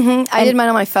 I did mine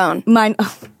on my phone. Mine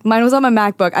was on my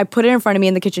MacBook. I put it in front of me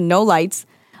in the kitchen, no lights,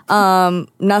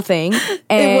 nothing.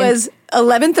 And It was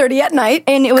 11:30 at night,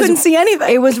 and it was, couldn't see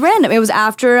anything. It was random. It was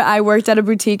after I worked at a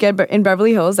boutique in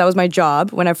Beverly Hills. That was my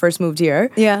job when I first moved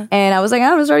here. Yeah. And I was like,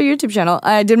 I'm going to start a YouTube channel.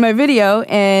 I did my video,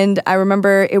 and I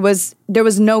remember there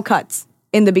was no cuts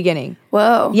in the beginning.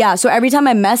 Whoa. Yeah, so every time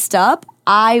I messed up,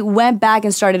 I went back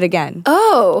and started again.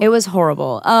 Oh. It was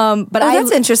horrible. But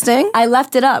that's interesting. I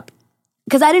left it up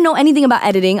because I didn't know anything about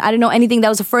editing. I didn't know anything. That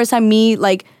was the first time me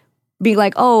like being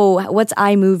like, oh, what's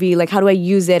iMovie? Like, how do I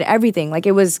use it? Everything. Like,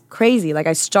 it was crazy. Like,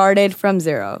 I started from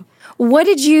zero. What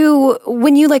did you,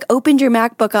 when you like opened your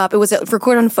MacBook up, it was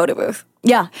record on photo booth?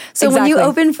 Yeah. So when you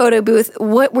opened photo booth,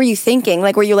 what were you thinking?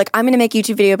 Like, were you like, I'm going to make a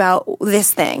YouTube video about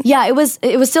this thing? Yeah, it was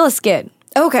still a skit.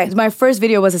 Okay. My first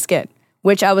video was a skit,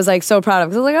 which I was like so proud of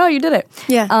because I was like, oh, you did it.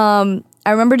 Yeah. I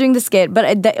remember doing the skit,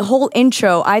 but the whole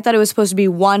intro, I thought it was supposed to be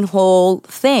one whole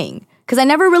thing. Because I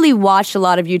never really watched a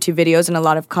lot of YouTube videos and a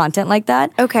lot of content like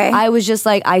that. Okay. I was just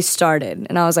like, I started.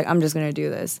 And I was like, I'm just going to do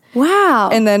this. Wow.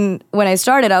 And then when I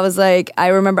started, I was like, I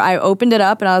remember I opened it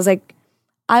up and I was like,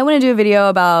 I want to do a video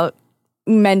about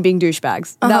men being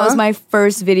douchebags. That was my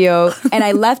first video. And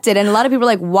I left it. And a lot of people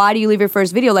were like, why do you leave your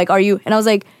first video? Like, are you? And I was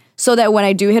like, so that when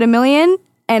I do hit 1 million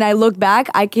and I look back,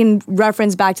 I can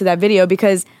reference back to that video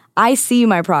because I see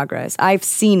my progress. I've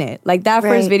seen it. Like that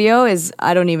first video is,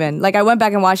 I don't even, like I went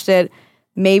back and watched it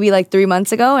maybe like 3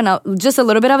 months ago and just a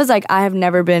little bit, I was like, I've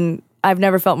never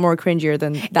felt more cringier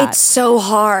than that. It's so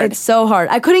hard. It's so hard.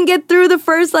 I couldn't get through the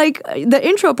first, like, the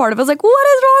intro part of it. I was like, what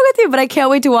is wrong with you? But I can't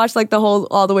wait to watch, like,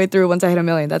 all the way through once I hit 1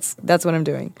 million. That's what I'm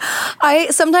doing.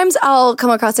 Sometimes I'll come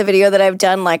across a video that I've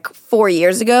done, like, 4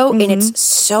 years ago, and it's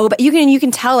so bad. You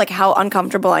can tell, like, how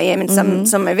uncomfortable I am in some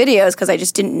of my videos because I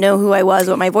just didn't know who I was,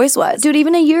 what my voice was. Dude,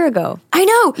 even a year ago. I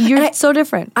know. You're so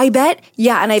different. I bet,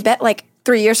 like,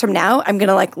 3 years from now, I'm going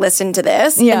to, like, listen to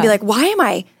this and be like, why am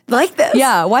I like this?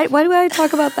 Yeah, why do I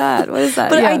talk about that? What is that?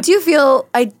 But I do feel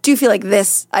like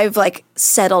this, I've like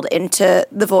settled into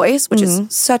the voice, which is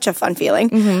such a fun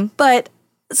feeling. But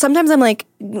sometimes I'm like,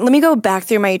 let me go back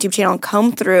through my YouTube channel and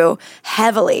comb through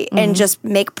heavily and just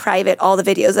make private all the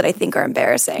videos that I think are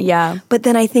embarrassing. Yeah. But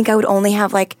then I think I would only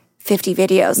have like 50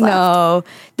 videos left.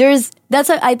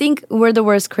 No, I think we're the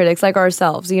worst critics, like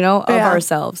ourselves, of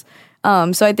ourselves.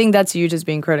 So I think that's you just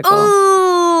being critical.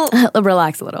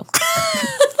 Relax a little.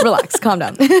 Relax, calm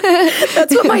down.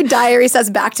 That's what my diary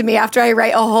says back to me after I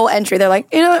write a whole entry. They're like,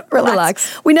 you know what,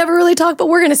 relax. We never really talk, but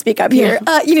we're going to speak up here.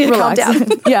 You need to calm down.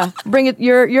 Yeah, bring it.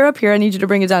 You're up here. I need you to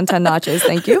bring it down 10 notches.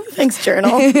 Thank you. Thanks,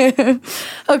 journal.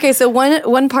 Okay, so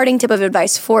one parting tip of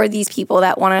advice for these people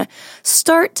that want to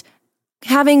start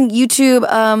having YouTube,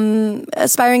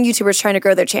 aspiring YouTubers trying to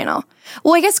grow their channel.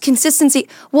 Well, I guess consistency.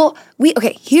 Well,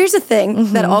 here's the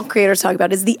thing that all creators talk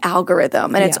about is the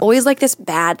algorithm. And it's always like this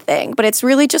bad thing, but it's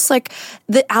really just like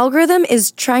the algorithm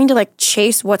is trying to like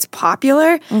chase what's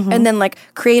popular. And then like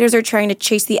creators are trying to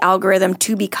chase the algorithm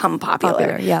to become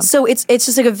popular. So it's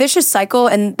just like a vicious cycle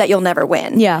and that you'll never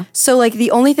win. Yeah. So like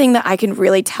the only thing that I can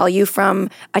really tell you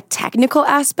from a technical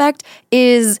aspect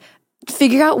is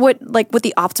figure out what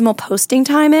the optimal posting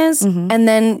time is and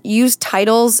then use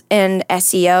titles and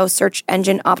SEO, search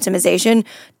engine optimization,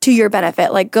 to your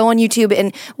benefit. Like go on YouTube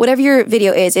and whatever your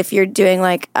video is, if you're doing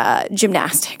like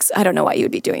gymnastics, I don't know why you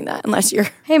would be doing that unless you're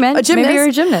a gymnast. Maybe you're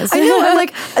a gymnast. I know. I'm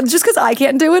like, just because I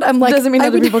can't do it, I'm like, doesn't mean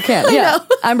other people can't. Yeah,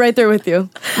 I'm right there with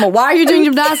you. Well, why are you doing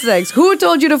gymnastics? Who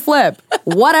told you to flip?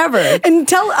 Whatever. And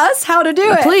tell us how to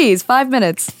do it. Please, 5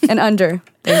 minutes and under.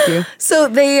 Thank you. So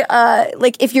they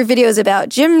like if your video is about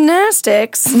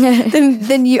gymnastics,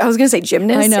 then you. I was going to say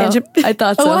gymnast. I know. I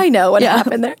thought so. Oh, I know what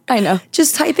happened there. I know.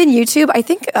 Just type in YouTube. I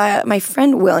think my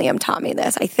friend William taught me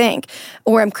this. I think,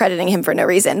 or I'm crediting him for no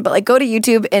reason. But like, go to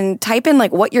YouTube and type in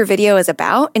like what your video is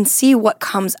about and see what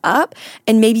comes up,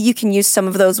 and maybe you can use some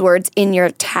of those words in your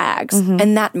tags,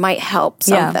 and that might help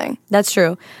something. Yeah, that's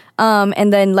true.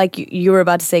 And then like you were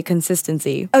about to say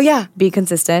consistency. Oh yeah. Be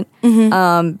consistent.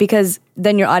 Because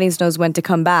then your audience knows when to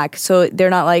come back. So they're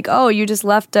not like, oh, you just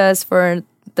left us for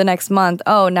the next month.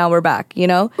 Oh, now we're back,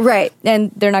 Right.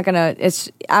 And they're not gonna, it's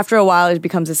after a while it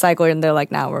becomes a cycle and they're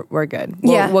like, now we're good.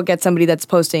 We'll get somebody that's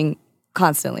posting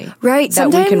constantly. Right. That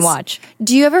Sometimes, we can watch.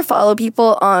 Do you ever follow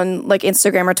people on like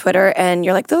Instagram or Twitter and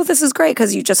you're like, oh, this is great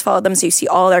because you just followed them so you see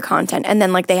all their content and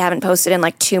then like they haven't posted in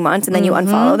like 2 months and then you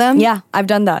unfollow them? Yeah, I've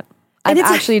done that. I've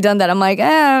actually done that. I'm like, all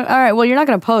right, well, you're not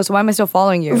going to post. Why am I still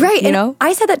following you? Right. And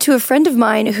I said that to a friend of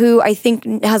mine who I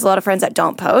think has a lot of friends that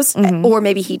don't post, or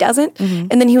maybe he doesn't. And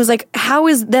then he was like, how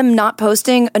is them not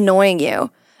posting annoying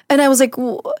you? And I was like,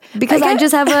 because I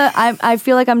just have I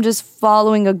feel like I'm just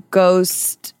following a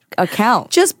ghost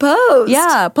account. Just post.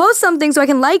 Yeah, post something so I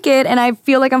can like it and I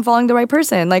feel like I'm following the right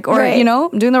person. Like, or,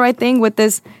 I'm doing the right thing with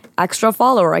this extra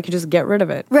follower. I could just get rid of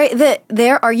it. Right.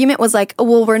 Their argument was like,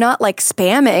 well, we're not like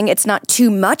spamming. It's not too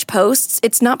much posts.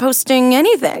 It's not posting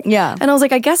anything. Yeah. And I was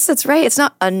like, I guess that's right. It's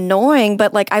not annoying,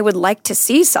 but like I would like to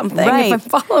see something if I'm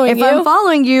following you. If I'm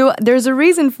following you, there's a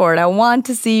reason for it. I want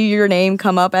to see your name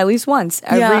come up at least once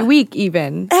every week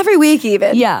even. Every week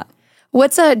even. Yeah.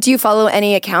 Do you follow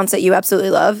any accounts that you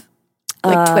absolutely love?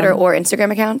 Like Twitter or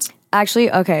Instagram accounts?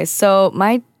 Actually, okay. So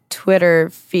my Twitter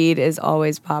feed is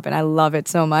always popping. I love it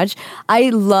so much. I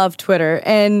love Twitter.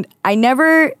 And I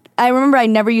remember I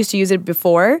never used to use it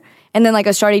before. And then like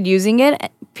I started using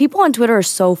it. People on Twitter are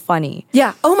so funny.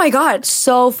 Yeah. Oh my God.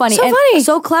 So funny. So funny.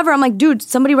 So clever. I'm like, dude,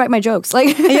 somebody write my jokes.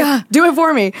 Like, do it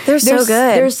for me. They're so good.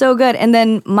 They're so good. And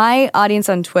then my audience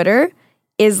on Twitter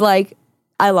is like,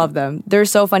 I love them. They're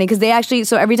so funny because they actually,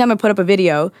 so every time I put up a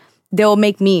video, they'll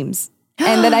make memes.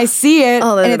 And then I see it they're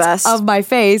and the it's best. of my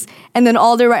face. And then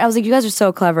all I was like, you guys are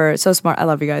so clever, so smart. I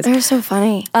love you guys. They're so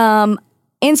funny.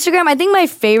 Instagram, I think my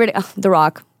favorite, The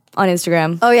Rock on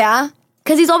Instagram. Oh yeah?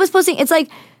 Because he's always posting, it's like,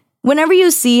 whenever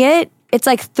you see it, it's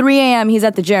like 3 a.m. he's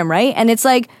at the gym, right? And it's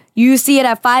like, you see it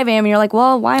at 5 a.m. and you're like,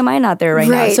 well, why am I not there right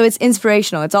now? So it's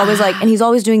inspirational. It's always like, and he's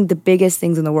always doing the biggest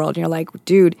things in the world. And you're like,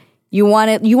 dude, you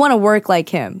want to work like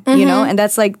him, you know? And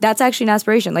that's actually an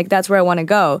aspiration. Like, that's where I want to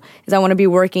go, is I want to be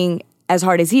working as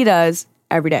hard as he does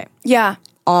every day. Yeah.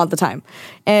 All the time.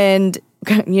 And,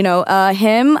 you know,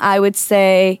 him, I would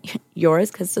say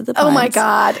yours because of the puns. Oh my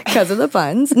God. Because of the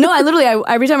puns. No, I literally,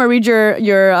 every time I read your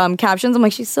captions, I'm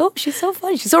like, she's so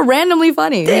funny. She's so randomly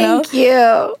funny. Thank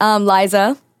you.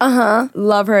 Liza.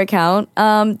 Love her account.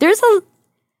 There's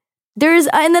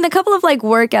and then a couple of like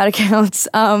workout accounts.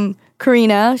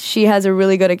 Karina, she has a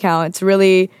really good account.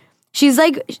 She's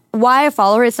like, why I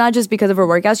follow her, it's not just because of her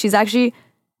workouts. She's actually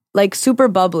like super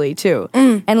bubbly too.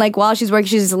 And like while she's working,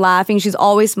 she's laughing. She's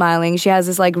always smiling. She has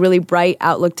this like really bright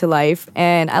outlook to life.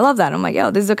 And I love that. I'm like,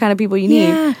 yo, this is the kind of people you need.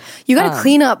 Yeah. You got to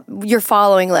clean up your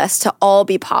following list to all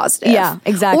be positive. Yeah,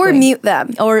 exactly. Or mute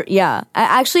them. Or yeah.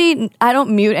 I don't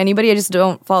mute anybody. I just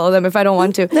don't follow them if I don't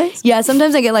want to. Nice. Yeah,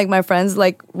 sometimes I get like my friends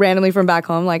like randomly from back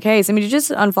home like, hey, Simmi, did you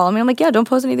just unfollow me? I'm like, yeah, don't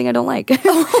post anything I don't like. I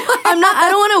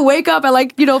don't want to wake up at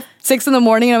like, 6 a.m.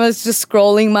 and I was just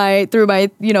scrolling through my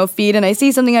feed and I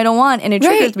see something I don't want and it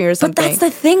triggers me or something. But that's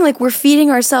the thing, like we're feeding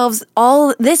ourselves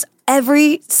all this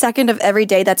every second of every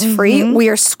day that's free, we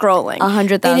are scrolling.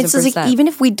 100,000%. And it's just like, even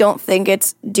if we don't think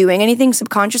it's doing anything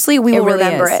subconsciously, we will really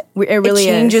remember is. it. It really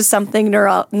changes something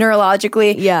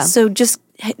neurologically. Yeah. So just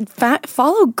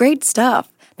follow great stuff.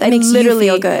 That makes you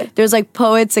feel good. There's like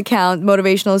poets account,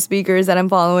 motivational speakers that I'm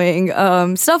following,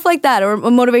 stuff like that, or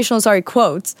motivational,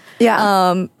 quotes.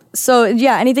 Yeah. So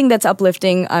yeah, anything that's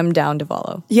uplifting, I'm down to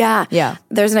follow. Yeah. Yeah.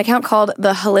 There's an account called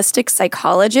The Holistic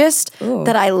Psychologist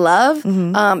that I love.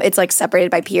 It's like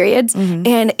separated by periods.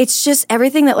 And it's just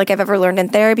everything that like I've ever learned in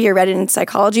therapy or read in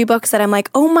psychology books that I'm like,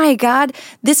 oh my God,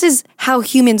 this is how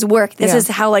humans work. This is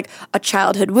how like a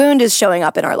childhood wound is showing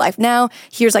up in our life now.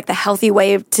 Here's like the healthy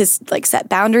way to like set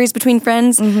boundaries between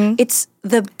friends. It's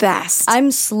the best.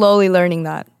 I'm slowly learning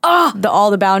that.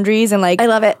 All the boundaries and like I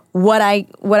love it. What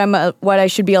I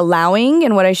should be allowing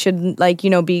and what I should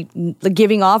be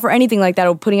giving off or anything like that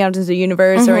or putting out into the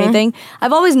universe or anything.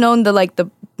 I've always known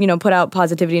the put out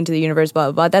positivity into the universe, blah,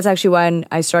 blah, blah. That's actually when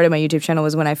I started my YouTube channel,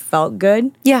 was when I felt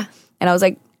good. Yeah. And I was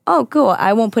like, oh, cool.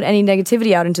 I won't put any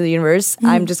negativity out into the universe.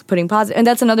 I'm just putting positive. And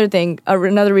that's another thing,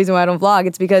 another reason why I don't vlog.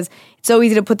 It's because it's so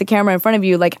easy to put the camera in front of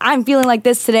you. Like, I'm feeling like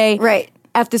this today. Right.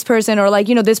 F this person, or like,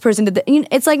 this person did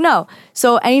it's like, no.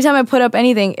 So anytime I put up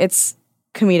anything, it's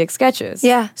comedic sketches.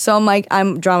 Yeah. So I'm like,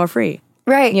 I'm drama free.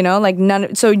 Right.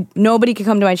 Like so nobody can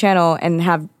come to my channel and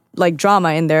have like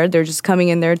drama in there. They're just coming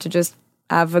in there to just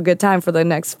have a good time for the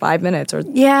next 5 minutes or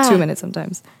 2 minutes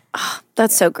sometimes.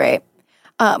 That's so great.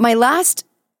 My last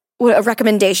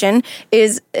recommendation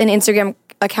is an Instagram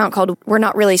account called We're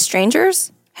Not Really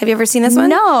Strangers. Have you ever seen this one?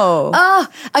 No.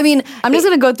 I mean, I'm just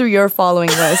going to go through your following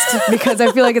list because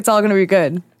I feel like it's all going to be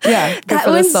good. Yeah. Good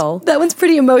for the soul. That one's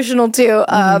pretty emotional too.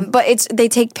 But they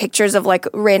take pictures of like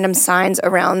random signs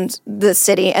around the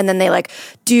city and then they like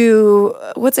do,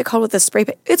 what's it called with the spray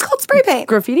paint? It's called spray paint.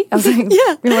 Graffiti? I was like,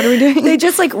 yeah. What are we doing? They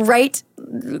just like write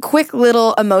quick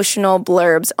little emotional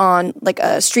blurbs on like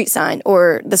a street sign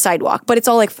or the sidewalk, but it's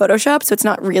all like Photoshop, so it's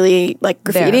not really like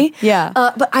graffiti. There. Yeah.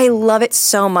 But I love it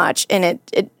so much, and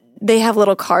they have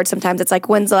little cards sometimes. It's like,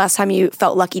 when's the last time you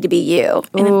felt lucky to be you?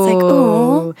 And it's like,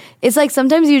 ooh. It's like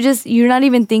sometimes you're not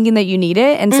even thinking that you need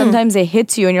it, and sometimes it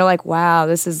hits you and you're like, wow,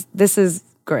 this is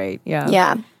great. Yeah.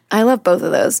 Yeah. I love both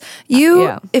of those.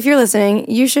 If you're listening,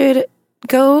 you should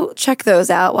Go check those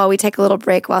out while we take a little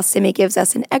break while Simmi gives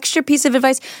us an extra piece of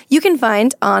advice you can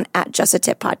find on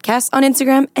 @JustATipPodcast on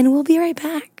Instagram, and we'll be right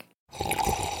back.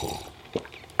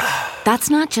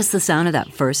 That's not just the sound of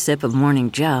that first sip of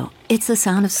Morning Joe. It's the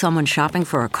sound of someone shopping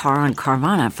for a car on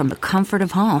Carvana from the comfort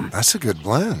of home. That's a good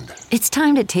blend. It's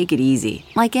time to take it easy,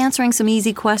 like answering some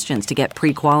easy questions to get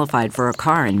pre-qualified for a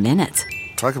car in minutes.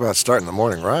 Talk about starting the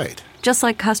morning right. Just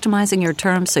like customizing your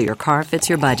terms so your car fits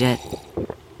your budget.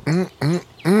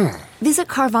 Visit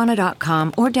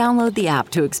Carvana.com or download the app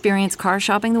to experience car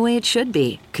shopping the way it should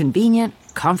be. Convenient,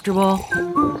 comfortable.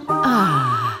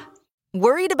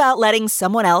 Worried about letting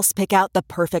someone else pick out the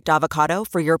perfect avocado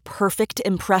for your perfect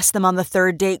impress them on the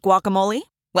third date guacamole?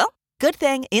 Well, good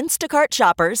thing Instacart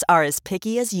shoppers are as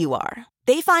picky as you are.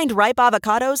 They find ripe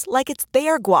avocados like it's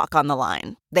their guac on the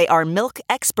line. They are milk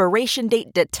expiration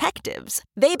date detectives.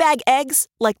 They bag eggs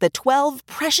like the 12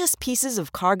 precious pieces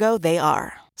of cargo they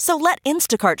are. So let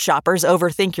Instacart shoppers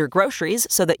overthink your groceries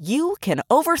so that you can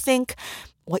overthink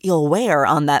what you'll wear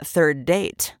on that third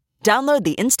date. Download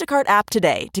the Instacart app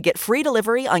today to get free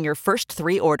delivery on your first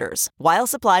 3 orders, while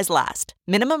supplies last.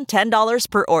 Minimum $10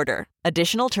 per order.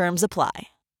 Additional terms apply.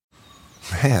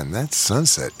 Man, that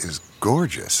sunset is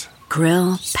gorgeous.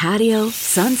 Grill, patio,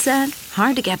 sunset.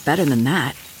 Hard to get better than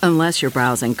that. Unless you're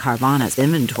browsing Carvana's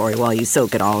inventory while you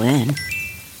soak it all in.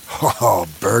 Oh,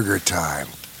 burger time.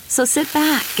 So sit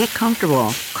back, get comfortable.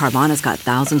 Carvana's got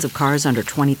thousands of cars under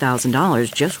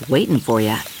 $20,000 just waiting for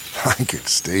you. I could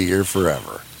stay here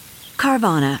forever.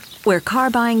 Carvana, where car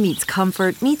buying meets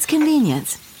comfort meets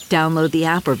convenience. Download the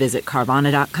app or visit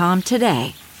Carvana.com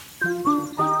today.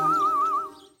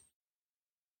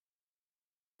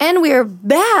 And we're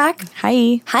back.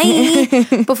 Hi.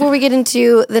 Hi. Before we get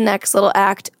into the next little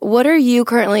act, what are you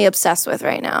currently obsessed with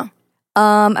right now?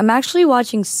 I'm actually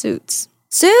watching Suits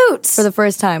Suits! for the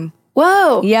first time.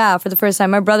 Whoa. Yeah, for the first time.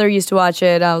 My brother used to watch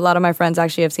it. A lot of my friends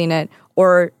actually have seen it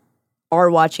or are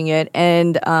watching it.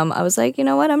 And I was like, you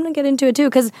know what? I'm going to get into it too.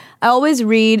 Because I always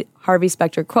read Harvey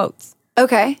Specter quotes.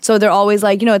 Okay. So they're always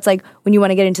like, it's like when you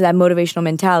want to get into that motivational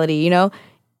mentality,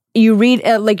 you read,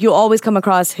 you always come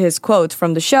across his quotes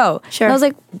from the show. Sure. And I was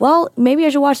like, well, maybe I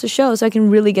should watch the show so I can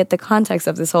really get the context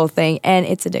of this whole thing. And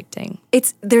it's addicting.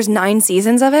 There's 9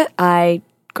 seasons of it?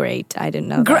 Great. I didn't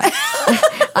know that.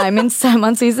 I'm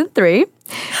on season 3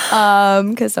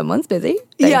 because someone's busy,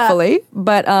 thankfully. Yeah.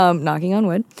 But knocking on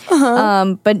wood.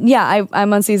 Uh-huh. But yeah,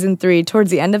 I'm on season 3,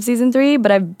 towards the end of season 3,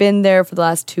 but I've been there for the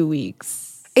last 2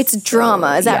 weeks. It's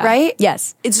drama, is that right?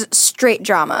 Yes. It's straight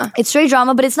drama. It's straight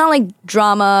drama, but it's not like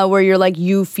drama where you're like,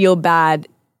 you feel bad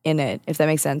in it, if that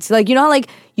makes sense. Like, you know how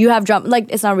you have drama, like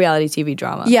it's not reality TV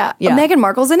drama. Yeah. Meghan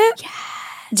Markle's in it?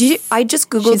 Yeah. I just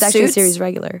Googled She's actually Suits. a series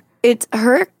regular. It's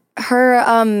her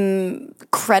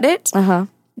credit. Uh-huh.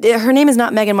 Her name is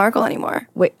not Meghan Markle anymore.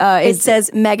 Wait, it says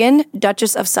Meghan,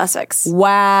 Duchess of Sussex.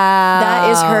 Wow.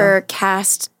 That is her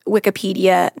cast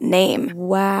Wikipedia name.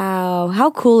 Wow.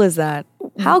 How cool is that?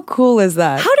 How cool is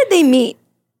that? How did they meet?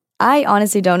 I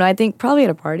honestly don't know. I think probably at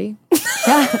a party.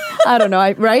 I don't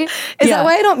know, right? Is that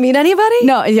why I don't meet anybody?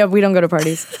 No, yeah, we don't go to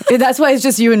parties. That's why it's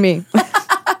just you and me.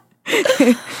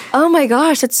 Oh my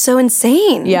gosh, that's so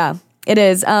insane. Yeah, it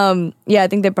is. Yeah, I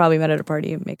think they probably met at a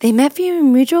party. They met via a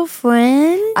mutual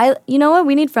friend? You know what?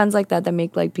 We need friends like that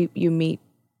make like you meet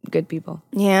good people.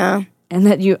 Yeah. And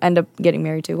that you end up getting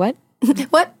married to. What?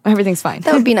 What? Everything's fine.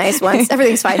 That would be nice once.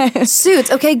 Everything's fine. Suits.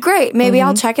 Okay, great. Maybe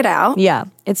I'll check it out. Yeah.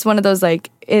 It's one of those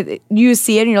you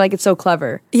see it and you're like, it's so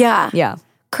clever. Yeah. Yeah.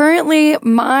 Currently,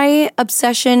 my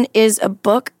obsession is a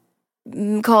book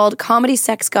called Comedy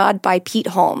Sex God by Pete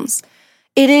Holmes.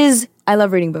 It is I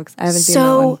love reading books. I haven't seen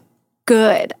that one.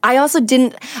 Good. I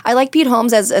like Pete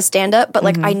Holmes as a stand-up, but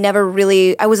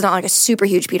I was not like a super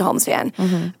huge Pete Holmes fan.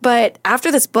 Mm-hmm. But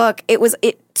after this book,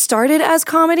 it started as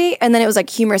comedy, and then it was like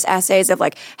humorous essays of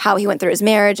like how he went through his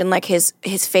marriage and like his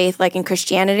faith like in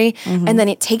Christianity. Mm-hmm. And then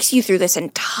it takes you through this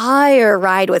entire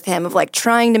ride with him of like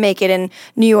trying to make it in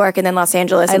New York and then Los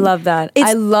Angeles. I love that.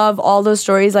 I love all those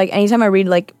stories. Like anytime I read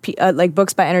like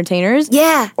books by entertainers,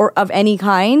 or of any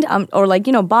kind, or like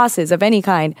bosses of any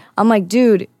kind, I'm like,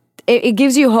 dude. It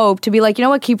gives you hope to be like, you know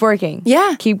what, keep working.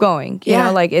 Yeah. Keep going. You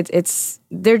know, like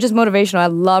they're just motivational. I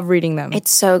love reading them. It's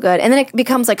so good. And then it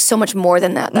becomes like so much more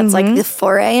than that. That's like the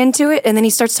foray into it. And then he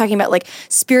starts talking about like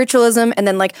spiritualism and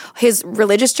then like his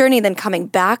religious journey, then coming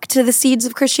back to the seeds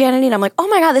of Christianity. And I'm like, oh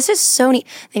my God, this is so neat.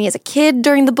 Then he has a kid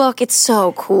during the book. It's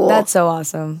so cool. That's so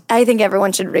awesome. I think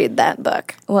everyone should read that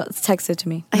book. Well, text it to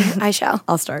me. I shall.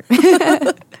 I'll start.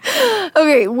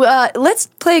 Okay, let's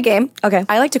play a game. Okay.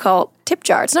 I like to call Tip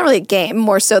Jar. It's not really a game,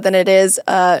 more so than it is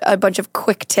a bunch of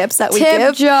quick tips that we give.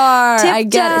 Tip jar. Tip I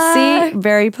get jar. it. See?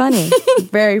 Very punny.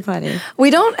 Very funny. We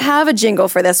don't have a jingle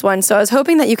for this one, so I was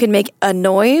hoping that you could make a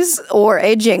noise or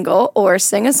a jingle or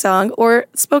sing a song or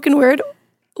spoken word,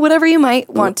 whatever you might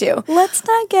want to. Let's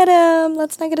not get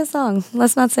a song.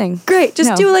 Let's not sing. Great.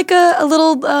 Just do like a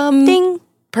little ding.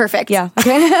 Perfect. Yeah.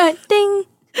 Okay. Ding.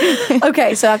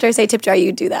 Okay, so after I say tip jar,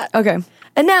 you do that. Okay.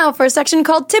 And now for a section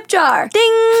called Tip Jar.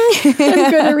 Ding!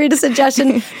 I'm going to read a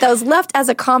suggestion that was left as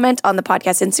a comment on the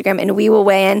podcast Instagram, and we will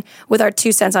weigh in with our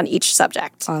 2 cents on each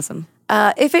subject. Awesome.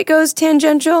 If it goes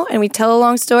tangential and we tell a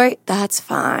long story, that's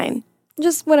fine.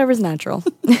 Just whatever's natural.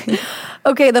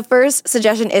 Okay, the first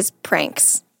suggestion is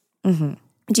pranks. Mm-hmm.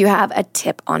 Do you have a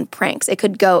tip on pranks? It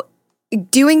could go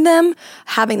doing them,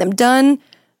 having them done,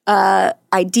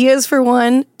 ideas for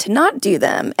one, to not do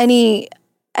them. Any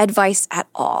advice at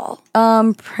all?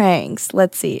 Pranks.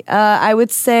 Let's see. I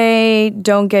would say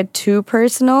don't get too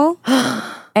personal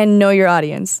and know your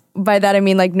audience. By that, I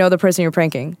mean like know the person you're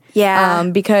pranking. Yeah.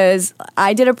 Because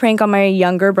I did a prank on my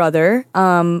younger brother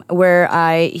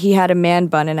where he had a man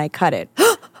bun and I cut it.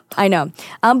 I know.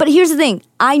 But here's the thing.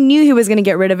 I knew he was going to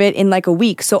get rid of it in like a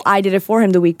week, so I did it for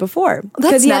him the week before.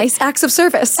 That's nice. Acts of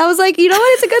service. I was like, you know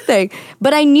what? It's a good thing.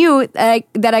 But I knew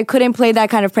that I couldn't play that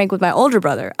kind of prank with my older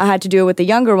brother. I had to do it with the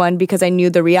younger one because I knew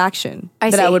the reaction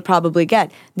I would probably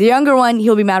get. The younger one,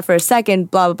 he'll be mad for a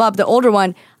second, blah, blah, blah. But the older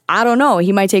one, I don't know.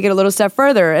 He might take it a little step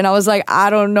further. And I was like, I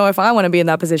don't know if I want to be in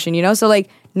that position, you know? So like,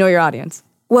 know your audience.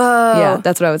 Whoa. Yeah,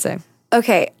 that's what I would say.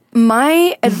 Okay.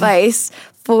 My advice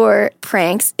for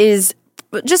pranks is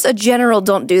just a general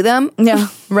don't do them. Yeah,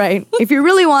 right. If you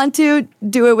really want to,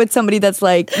 do it with somebody that's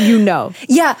like, you know.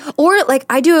 Yeah, or like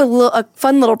I do a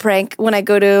fun little prank when I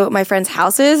go to my friends'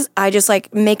 houses. I just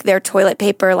like make their toilet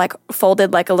paper like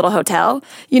folded like a little hotel.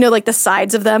 You know, like the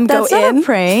sides of them that's go in. That's not a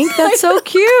prank. That's so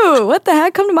cute. What the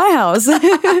heck? Come to my house.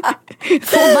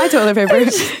 Fold my toilet paper. I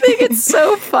just think it's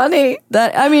so funny.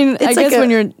 I guess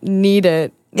when you need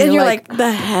it. And you're like,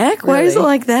 the heck? Why is it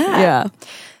like that? Yeah.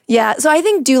 Yeah, so I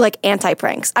think do like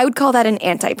anti-pranks. I would call that an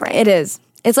anti-prank. It is.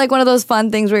 It's like one of those fun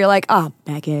things where you're like, oh,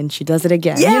 Megan, she does it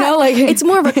again. Yeah, you know, like it's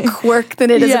more of a quirk than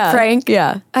it is a prank.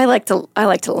 Yeah, I like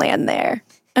to land there.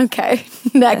 Okay,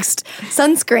 next,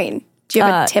 sunscreen. Do you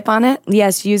have a tip on it?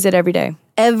 Yes, use it every day.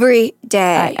 Every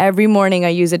day. Every morning I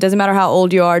use it. Doesn't matter how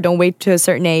old you are. Don't wait to a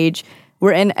certain age.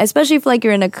 We're in, especially if like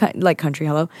you're in a country.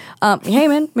 Hello, hey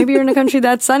man, maybe you're in a country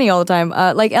that's sunny all the time.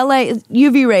 Like LA,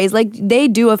 UV rays, like they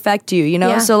do affect you, you know.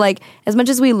 Yeah. So like, as much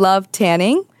as we love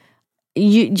tanning,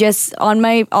 you just on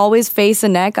my always face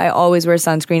and neck, I always wear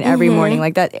sunscreen every morning.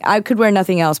 Like that, I could wear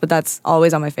nothing else, but that's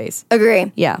always on my face.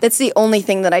 Agree. Yeah, that's the only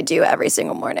thing that I do every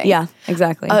single morning. Yeah,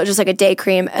 exactly. Just like a day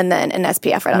cream and then an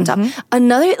SPF right on top.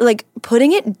 Another, like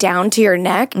putting it down to your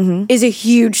neck is a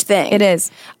huge thing. It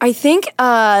is. I think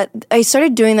I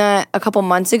started doing that a couple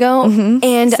months ago,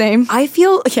 and Same. I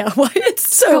feel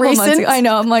it's so recent. I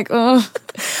know. I'm like, oh.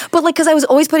 But like, because I was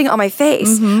always putting it on my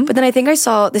face. But then I think I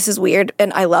saw, this is weird,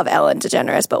 and I love Ellen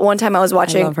DeGeneres, but one time I was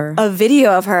watching a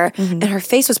video of her, and her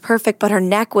face was perfect, but her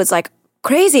neck was like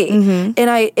crazy. And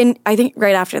I think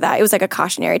right after that, it was like a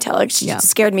cautionary tale. Like, she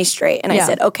scared me straight, and I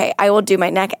said, okay, I will do my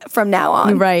neck from now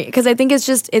on. Right, because I think it's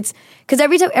because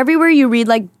everywhere you read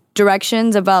like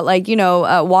directions about like, you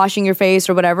know, washing your face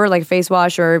or whatever, like a face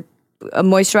wash or a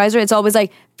moisturizer, it's always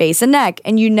like face and neck,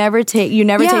 and you never take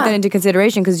that into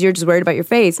consideration because you're just worried about your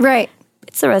face. Right.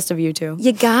 It's the rest of you too.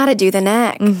 You gotta do the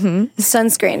neck.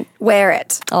 Sunscreen, wear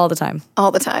it all the time. All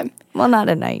the time. Well, not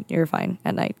at night. You're fine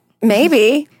at night.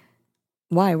 Maybe.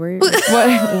 Why? Where's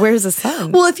the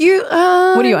sun? Well, if you what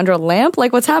are you, under a lamp?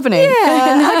 Like, what's happening?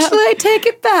 Yeah, actually, I take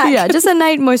it back. Yeah, just a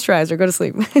night moisturizer. Go to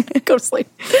sleep. Go to sleep.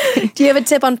 Do you have a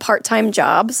tip on part-time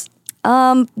jobs?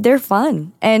 They're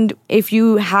fun. And if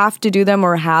you have to do them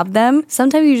or have them,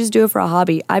 sometimes you just do it for a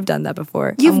hobby. I've done that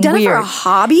before. You've done it for a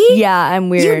hobby? Yeah, I'm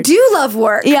weird. You do love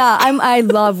work. Yeah, I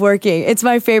love working. It's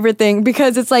my favorite thing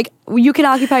because it's like you can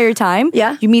occupy your time.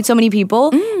 Yeah. You meet so many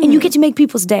people and you get to make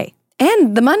people's day.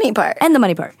 And the money part.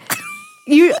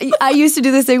 I used to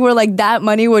do this thing where like that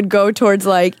money would go towards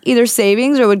like either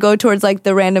savings or would go towards like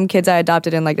the random kids I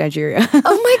adopted in like Nigeria.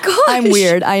 Oh my gosh. I'm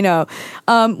weird. I know.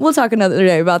 We'll talk another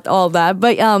day about all of that.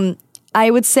 But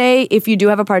I would say if you do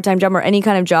have a part-time job or any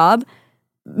kind of job,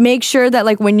 make sure that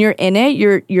like when you're in it,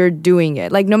 you're doing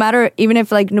it. Like no matter,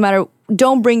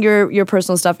 don't bring your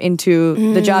personal stuff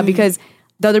into the job, because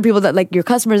the other people that like your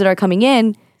customers that are coming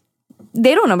in,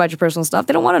 they don't know about your personal stuff.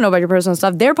 They don't want to know about your personal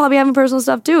stuff. They're probably having personal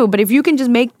stuff too. But if you can just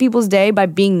make people's day by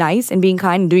being nice and being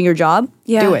kind and doing your job,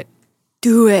 do it.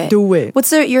 Do it. Do it.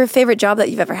 What's your favorite job that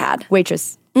you've ever had?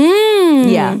 Waitress.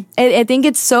 Yeah. I think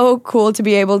it's so cool to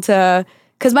be able to,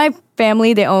 because my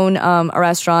family, they own a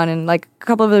restaurant and like a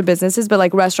couple of other businesses, but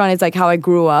like restaurant is like how I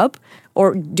grew up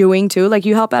or doing too. Like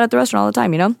you help out at the restaurant all the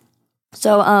time, you know?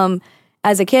 So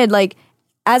as a kid, like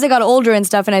as I got older and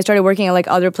stuff and I started working at like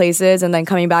other places and then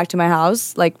coming back to my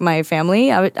house, like my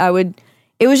family, I would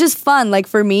it was just fun like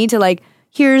for me to like,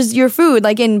 here's your food,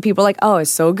 like, and people are like, oh,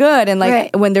 it's so good, and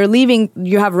like when they're leaving,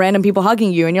 you have random people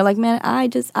hugging you, and you're like, man, I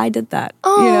did that.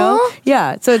 Aww. You know,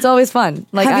 yeah. So it's always fun.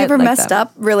 Like, have you ever messed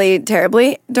up really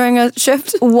terribly during a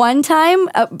shift? One time,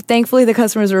 thankfully, the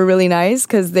customers were really nice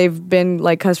because they've been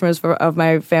like customers of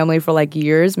my family for like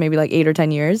years, maybe like 8 or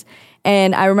 10 years.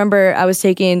 And I remember I was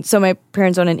taking, so my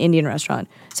parents own an Indian restaurant,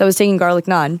 so I was taking garlic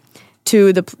naan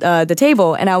to the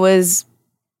table, and I was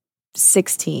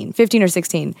 15 or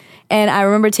 16. And I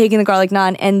remember taking the garlic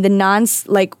naan, and the naans,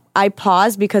 like, I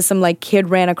paused because some, like, kid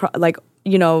ran across, like,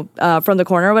 you know, from the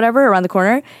corner or whatever, around the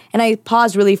corner. And I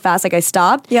paused really fast, like I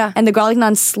stopped. Yeah. And the garlic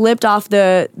naan slipped off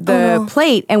the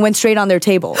plate and went straight on their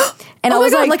table. And I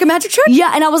was like a magic trick?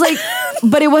 Yeah, and I was like,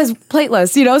 but it was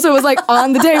plateless, you know, so it was like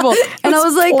on the table. And I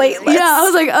was like, plateless. yeah, I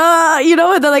was like, you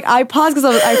know, and then like I paused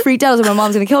because I freaked out. I was like, my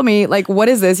mom's gonna kill me. Like, what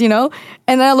is this, you know?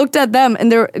 And then I looked at them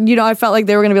and they're, you know, I felt like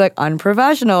they were gonna be like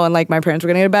unprofessional and like my parents were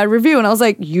gonna get a bad review. And I was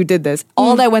like, you did this.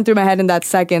 All that went through my head in that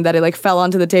second that it like fell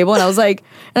onto the table. And I was like,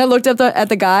 and I looked at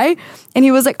the guy and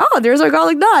he was like, oh, there's our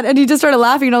garlic naan. And he just started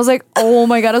laughing. And I was like, oh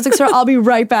my God. I was like, sir, I'll be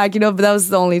right back. You know, but that was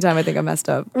the only time I think I messed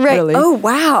up. Right. Really. Oh,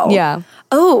 wow. Yeah.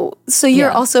 Oh, so you're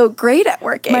also great at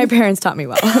working. My parents taught me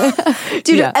well.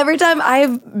 Dude, yeah. Every time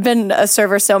I've been a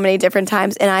server so many different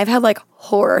times and I've had like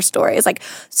horror stories, like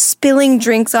spilling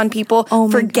drinks on people,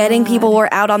 forgetting people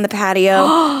were out on the patio,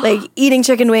 like eating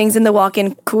chicken wings in the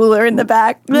walk-in cooler in the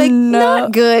back. Like,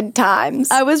 not good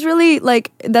times. I was really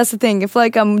like, that's the thing. If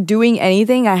like I'm doing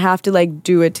anything, I have to like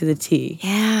do it to the T.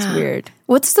 Yeah. It's weird.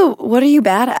 What are you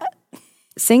bad at?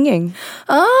 Singing.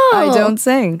 Oh. I don't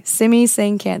sing. Simmi,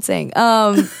 sing, can't sing.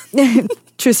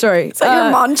 True story. Is that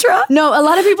your mantra? No, a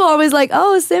lot of people are always like,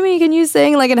 oh, Simmi, can you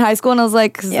sing? Like in high school. And I was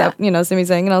like, Simmi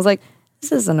sang. And I was like,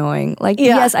 this is annoying. Like,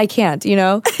 yes, I can't, you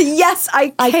know? Yes,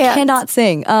 I can't. I cannot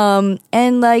sing.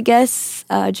 And I guess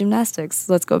gymnastics.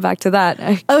 Let's go back to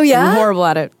that. Oh, yeah? I'm horrible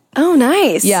at it. Oh,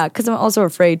 nice. Yeah, because I'm also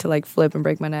afraid to like flip and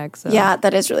break my neck. So. Yeah,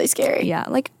 that is really scary. Yeah,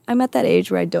 like I'm at that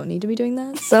age where I don't need to be doing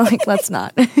that. So like, let's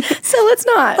not.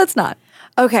 Let's not.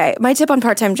 Okay, my tip on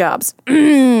part-time jobs.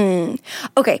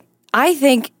 Okay, I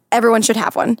think everyone should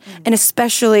have one, and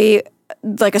especially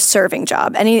like a serving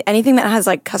job. Anything that has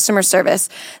like customer service,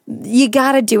 you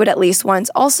got to do it at least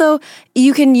once. Also,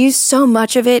 you can use so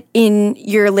much of it in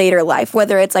your later life,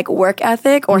 whether it's like work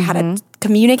ethic or how to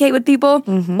communicate with people,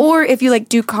 or if you like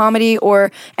do comedy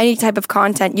or any type of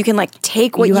content, you can like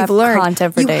take what you've learned.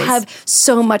 Content for you days. have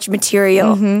so much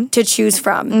material to choose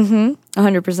from.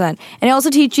 100%. And it also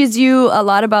teaches you a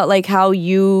lot about like how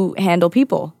you handle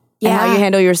people and how you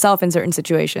handle yourself in certain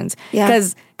situations.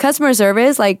 Because customer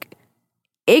service, like,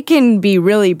 it can be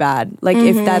really bad, like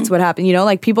if that's what happened, you know,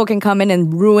 like people can come in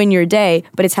and ruin your day,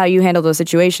 but it's how you handle those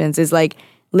situations is like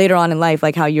later on in life,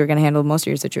 like how you're going to handle most of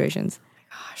your situations.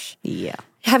 Gosh. Yeah.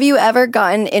 Have you ever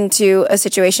gotten into a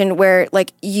situation where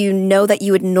like you know that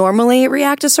you would normally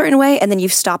react a certain way and then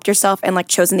you've stopped yourself and like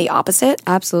chosen the opposite?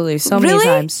 Absolutely. So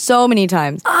many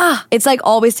times. It's like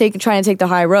always trying to take the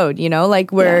high road, you know,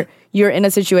 like where you're in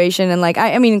a situation and like,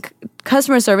 I mean,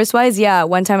 customer service wise,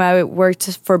 one time I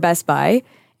worked for Best Buy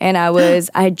and I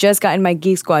had just gotten my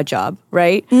Geek Squad job,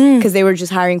 right? Because they were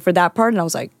just hiring for that part and I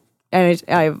was like, and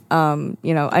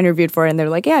I interviewed for it and they were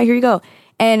like, yeah, here you go.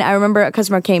 And I remember a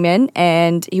customer came in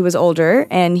and he was older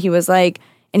and he was like,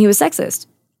 and he was sexist.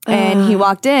 And he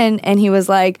walked in and he was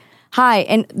like, hi.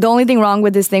 And the only thing wrong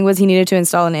with this thing was he needed to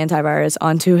install an antivirus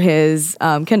onto his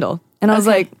Kindle. And I was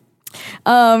like,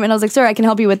 sir, I can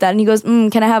help you with that. And he goes,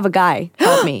 can I have a guy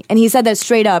help me? And he said that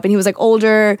straight up. And he was like,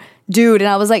 older dude. And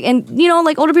I was like, and you know,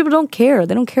 like older people don't care.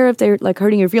 They don't care if they're like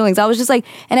hurting your feelings. I was just like,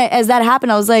 and as that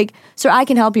happened, I was like, sir, I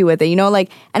can help you with it. You know, like,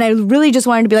 and I really just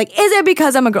wanted to be like, is it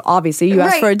because I'm a girl? Obviously, you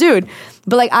asked for a dude.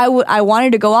 But like, I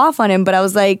wanted to go off on him, but I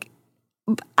was like,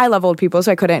 I love old people, so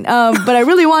I couldn't. But I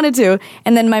really wanted to.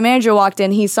 And then my manager walked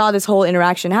in. He saw this whole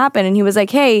interaction happen, and he was like,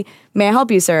 "Hey, may I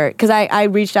help you, sir?" Because I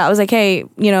reached out. I was like, "Hey,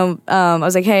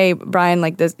 hey, Brian,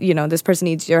 like this, you know, this person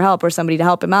needs your help or somebody to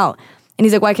help him out." And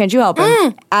he's like, "Why can't you help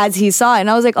him?" As he saw it, and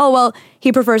I was like, "Oh, well,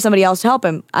 he prefers somebody else to help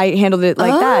him." I handled it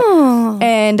like that.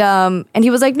 And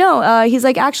he was like, "No." He's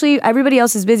like, "Actually, everybody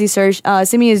else is busy, sir.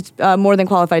 Simmi is more than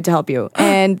qualified to help you."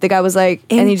 And the guy was like,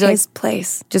 in and he's his like,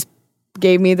 place, just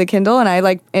gave me the Kindle and I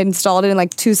like installed it in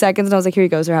like 2 seconds and I was like, here you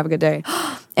go, sir, have a good day.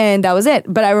 And that was it.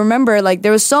 But I remember like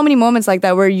there was so many moments like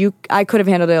that where I could have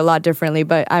handled it a lot differently,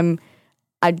 but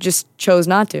I just chose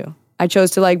not to. I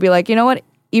chose to like be like, you know what?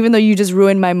 even though you just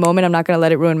ruined my moment, I'm not going to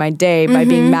let it ruin my day by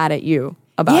being mad at you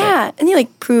about it. Yeah, and you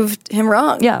like proved him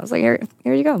wrong. Yeah, I was like,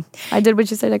 here you go. I did what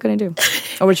you said I couldn't do,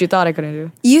 or what you thought I couldn't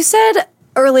do. You said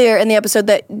earlier in the episode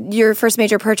that your first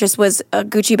major purchase was a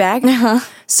Gucci bag.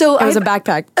 So It was a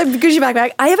backpack. A Gucci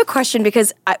backpack. I have a question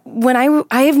because I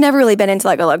have never really been into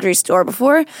like a luxury store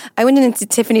before. I went into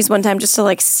Tiffany's one time just to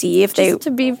like see if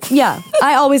Yeah,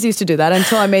 I always used to do that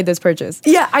until I made this purchase.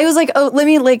 Yeah, I was like, oh, let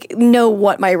me like know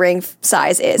what my ring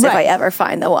size is if I ever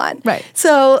find the one. Right.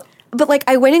 So, but like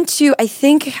I went into,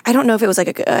 I don't know if it was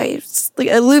like a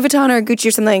Louis Vuitton or a Gucci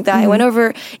or something like that. I went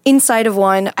over inside of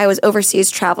one. I was overseas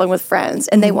traveling with friends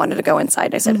and they wanted to go inside.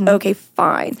 And I said, okay,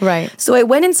 fine. Right. So I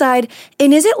went inside,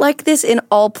 and is it like this in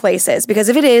all places? Because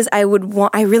if it is, I really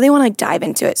want to like dive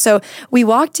into it. So we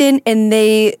walked in and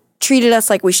they treated us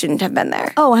like we shouldn't have been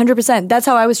there. Oh, 100%. That's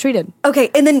how I was treated.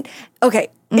 Okay. And then,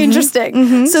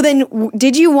 interesting. So then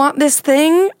did you want this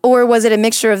thing, or was it a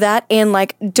mixture of that and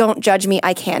like, don't judge me,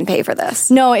 I can pay for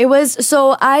this? No, it was,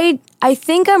 so I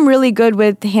think I'm really good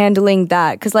with handling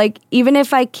that because, like, even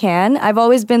if I can, I've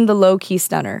always been the low-key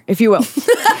stunner, if you will.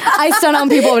 I stun on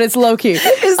people, but it's low-key.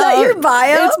 Is that your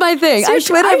bio? It's my thing. It's your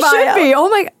Twitter bio. Should be. Oh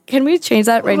my, can we change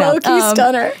that right now? Low-key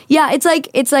stunner. Yeah, it's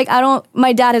like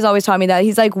my dad has always taught me that.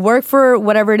 He's like, work for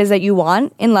whatever it is that you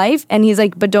want in life, and he's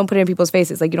like, but don't put it in people's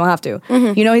faces. Like, you don't have to.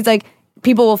 You know, he's like,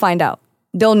 people will find out.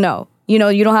 They'll know. You know,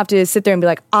 you don't have to sit there and be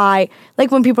like,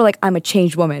 like when people are like, I'm a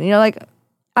changed woman. You know, like,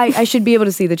 I should be able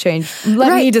to see the change.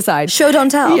 Let me decide. Show, don't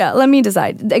tell. Yeah, let me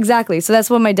decide. Exactly. So that's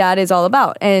what my dad is all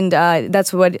about. And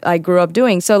that's what I grew up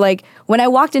doing. So like when I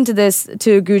walked into to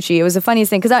Gucci, it was the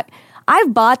funniest thing because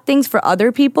I've bought things for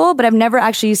other people, but I've never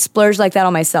actually splurged like that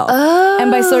on myself. And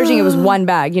by splurging, it was one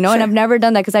bag, you know? Sure. And I've never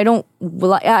done that because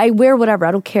I wear whatever.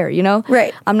 I don't care, you know?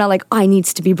 Right. I'm not like, it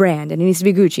needs to be brand and it needs to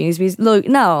be Gucci. It needs to be,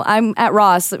 no, I'm at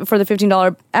Ross for the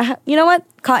 $15. You know what?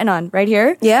 Cotton On right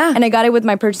here. Yeah. And I got it with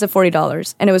my purchase of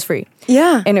 $40 and it was free.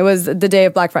 Yeah. And it was the day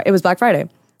of Black Friday. It was Black Friday.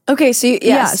 Okay, so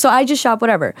yeah, so I just shop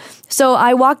whatever. So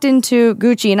I walked into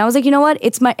Gucci and I was like, you know what?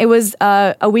 It was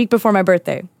a week before my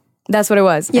birthday. That's what it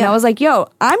was. Yeah. And I was like, yo,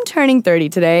 I'm turning 30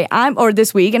 today. Or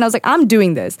this week. And I was like, I'm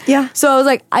doing this. Yeah. So I was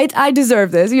like, I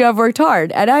deserve this. You know, I've worked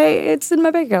hard. And it's in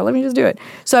my bank account. Let me just do it.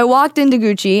 So I walked into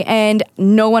Gucci and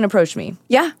no one approached me.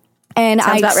 Yeah. And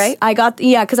sounds about right. I got,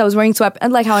 because I was wearing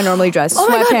like how I normally dress.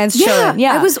 Sweatpants, chilling.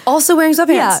 Yeah. I was also wearing sweatpants.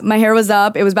 Yeah. My hair was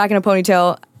up. It was back in a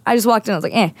ponytail. I just walked in. I was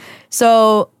like, eh.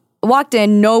 So walked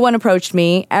in, no one approached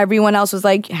me. Everyone else was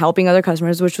like helping other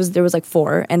customers, there was like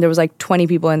 4, and there was like 20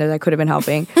 people in there that could have been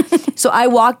helping. So I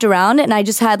walked around and I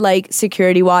just had like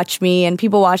security watch me and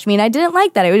people watch me, and I didn't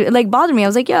like that. It like bothered me. I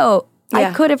was like, yo,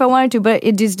 I could if I wanted to, but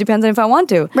it just depends on if I want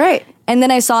to. Right. And then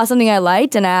I saw something I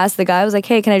liked and I asked the guy, I was like,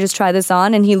 hey, can I just try this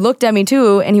on? And he looked at me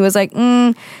too and he was like,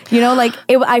 you know, like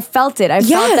I felt it. I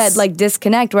felt that like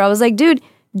disconnect where I was like, dude,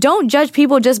 don't judge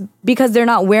people just because they're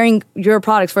not wearing your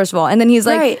products, first of all. And then he's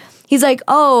like,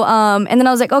 and then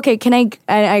I was like, okay, can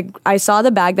I saw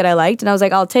the bag that I liked and I was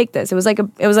like, I'll take this. It was like a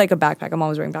backpack. I'm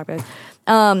always wearing backpacks.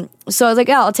 So I was like,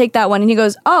 yeah, I'll take that one. And he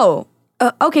goes,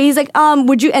 okay. He's like,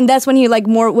 would you, and that's when he like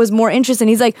was more interested.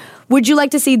 He's like, would you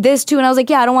like to see this too? And I was like,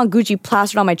 yeah, I don't want Gucci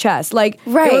plastered on my chest. Like,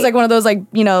 it was like one of those like,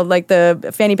 you know, like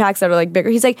the fanny packs that are like bigger.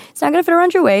 He's like, it's not gonna fit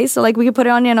around your waist. So like we could put it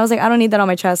on you. And I was like, I don't need that on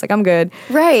my chest. Like I'm good.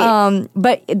 Right.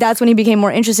 But that's when he became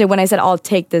more interested when I said, I'll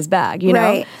take this bag, you know?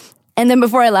 Right. And then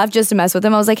before I left, just to mess with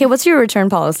him, I was like, hey, what's your return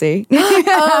policy?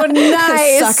 Oh,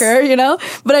 nice. Sucker, you know?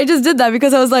 But I just did that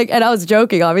because I was like, and I was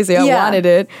joking, obviously. I wanted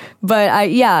it. But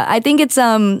I think it's,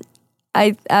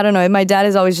 I don't know. My dad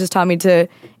has always just taught me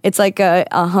it's like a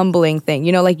humbling thing.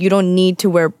 You know, like you don't need to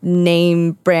wear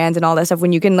name brands and all that stuff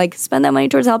when you can like spend that money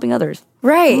towards helping others.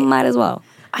 Right. Might as well.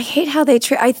 I hate how they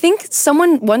I think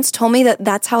someone once told me that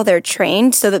that's how they're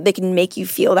trained so that they can make you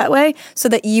feel that way so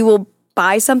that you will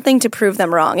buy something to prove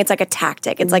them wrong. It's like a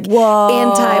tactic. It's like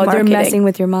anti-marketing. They're messing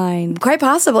with your mind. Quite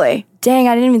possibly. Dang,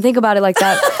 I didn't even think about it like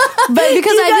that. But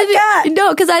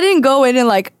because I didn't go in and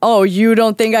like, oh, you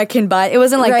don't think I can buy it. It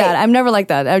wasn't like that. I'm never like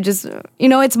that. I just, you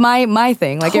know, it's my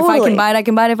thing. Like if I can buy it, I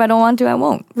can buy it. If I don't want to, I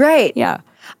won't. Right. Yeah.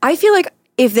 I feel like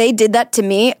if they did that to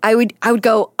me, I would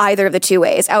go either of the two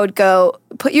ways. I would go,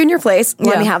 put you in your place,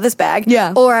 let me have this bag.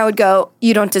 Yeah. Or I would go,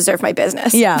 you don't deserve my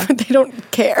business. Yeah. But they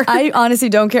don't care. I honestly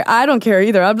don't care. I don't care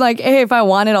either. I'm like, hey, if I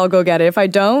want it, I'll go get it. If I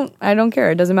don't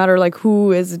care. It doesn't matter like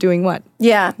who is doing what.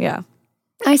 Yeah. Yeah.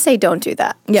 I say don't do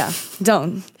that. Yeah,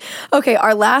 don't. Okay,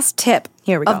 our last tip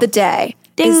of the day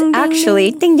is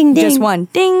actually ding, ding, ding. Just one.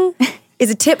 Ding.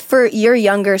 Is a tip for your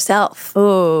younger self.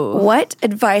 Ooh. What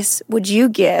advice would you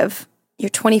give your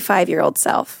 25-year-old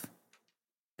self?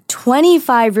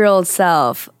 25-year-old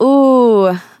self.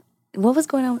 Ooh. what was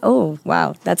going on? Oh,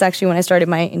 wow. That's actually when I started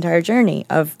my entire journey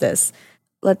of this.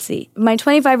 Let's see. My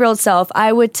 25-year-old self,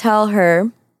 I would tell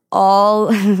her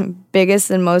all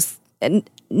biggest and most,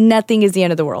 nothing is the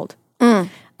end of the world.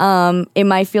 It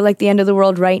might feel like the end of the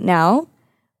world right now,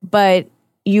 but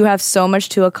you have so much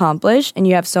to accomplish and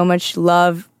you have so much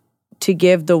love to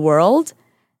give the world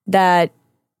that,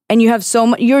 and you have so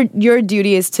much, your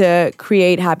duty is to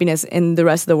create happiness in the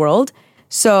rest of the world.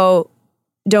 So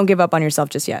don't give up on yourself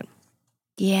just yet.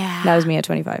 Yeah. That was me at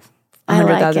 25. I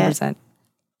like 100,000%.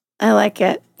 I like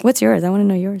it. What's yours? I want to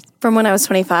know yours. From when I was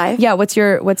 25? Yeah, what's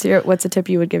a tip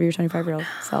you would give your 25-year-old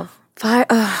self?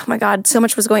 Oh my God, so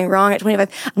much was going wrong at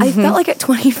 25. I felt like at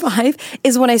 25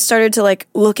 is when I started to like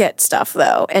look at stuff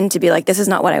though, and to be like, this is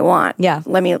not what I want. Yeah.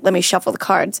 Let me shuffle the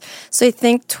cards. So I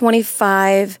think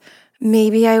 25,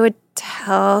 maybe I would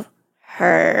tell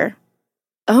her,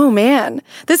 oh man,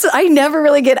 I never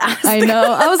really get asked. I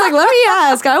know. I was like, let me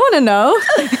ask. I want to know.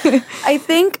 I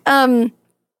think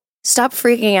stop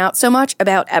freaking out so much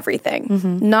about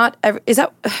everything. Not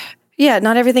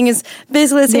everything is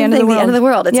basically the same thing. The end of the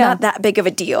world. It's not that big of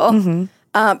a deal.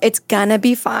 It's gonna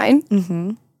be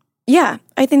fine. Yeah,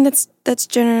 I think that's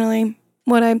generally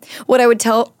what I would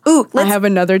tell. Ooh, I have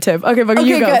another tip. Okay, but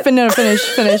you go.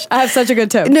 Finish. I have such a good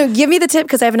tip. No, give me the tip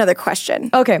because I have another question.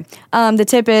 Okay. The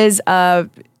tip is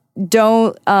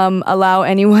don't allow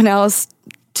anyone else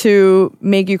to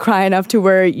make you cry enough to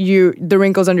where the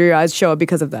wrinkles under your eyes show up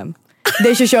because of them.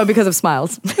 They should show up because of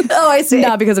smiles. Oh, I see.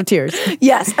 Not because of tears.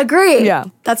 Yes, agree. Yeah.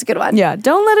 That's a good one. Yeah.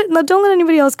 Don't let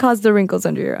anybody else cause the wrinkles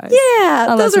under your eyes.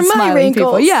 Yeah, Unless those are my wrinkles.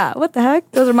 People. Yeah, what the heck?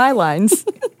 Those are my lines.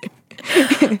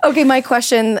 Okay, my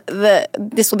question,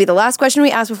 this will be the last question we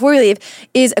ask before we leave,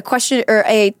 is a question or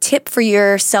a tip for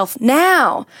yourself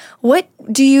now. What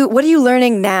are you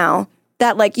learning now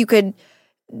that like you could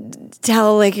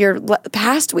tell like your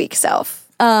past week self?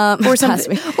 Or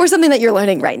something that you're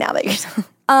learning right now that you're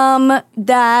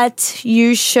that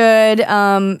you should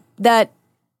that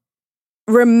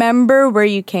remember where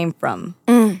you came from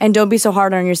and don't be so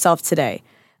hard on yourself today.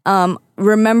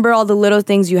 Remember all the little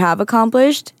things you have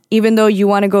accomplished, even though you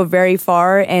want to go very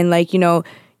far and like,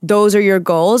 those are your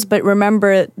goals, but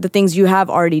remember the things you have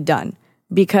already done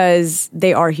because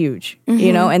they are huge,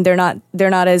 and they're not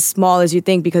as small as you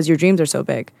think because your dreams are so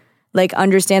big. Like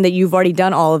understand that you've already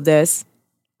done all of this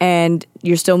and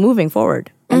you're still moving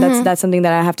forward. And that's something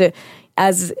that I have to,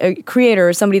 as a creator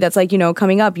or somebody that's like,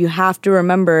 coming up, you have to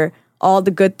remember all the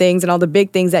good things and all the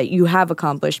big things that you have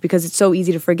accomplished because it's so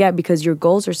easy to forget because your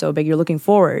goals are so big. You're looking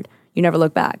forward. You never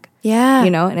look back. Yeah.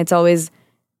 And it's always,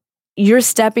 you're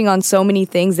stepping on so many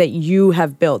things that you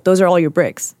have built. Those are all your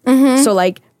bricks. So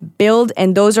like build,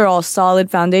 and those are all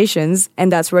solid foundations and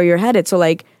that's where you're headed. So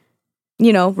like,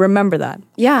 remember that.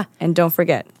 Yeah. And don't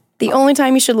forget. The only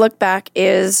time you should look back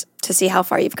is to see how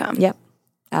far you've come. Yep.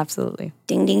 Absolutely.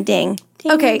 Ding, ding, ding.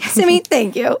 Okay, Simmi,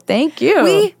 thank you. Thank you.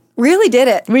 We really did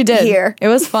it. We did. Here. It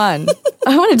was fun.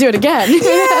 I want to do it again.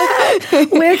 Yeah.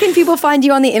 Where can people find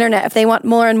you on the internet if they want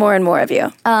more and more and more of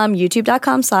you?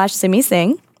 YouTube.com/Simmi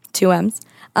Singh, 2 M's.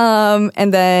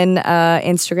 And then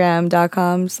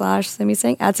Instagram.com/Simmi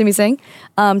Singh, @Simmi Singh.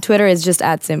 Twitter is just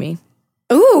 @Simmi.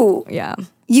 Ooh. Yeah.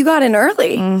 You got in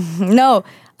early. No.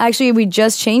 Actually, we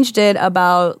just changed it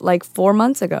about like 4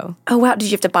 months ago. Oh, wow. Did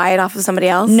you have to buy it off of somebody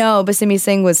else? No, but Simmi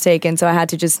Singh was taken, so I had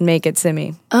to just make it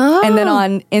Simmi. Oh. And then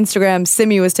on Instagram,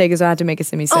 Simmi was taken, so I had to make it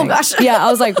Simmi Singh. Oh, gosh. Yeah, I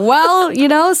was like,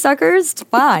 well, suckers,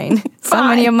 fine. So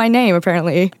many of my name,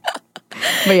 apparently.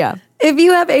 But yeah. If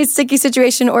you have a sticky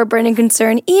situation or burning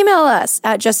concern, email us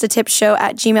at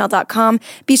justatipshow@gmail.com.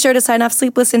 Be sure to sign off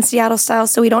Sleepless in Seattle style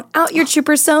so we don't out your true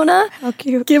persona. How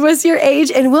cute. Give us your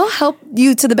age and we'll help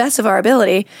you to the best of our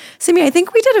ability. Simmi, I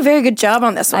think we did a very good job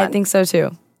on this one. I think so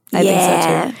too. I think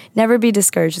so too. Never be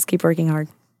discouraged. Just keep working hard.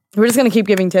 We're just going to keep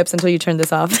giving tips until you turn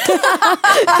this off.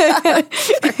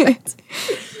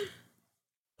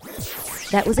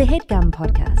 That was a HeadGum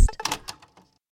podcast.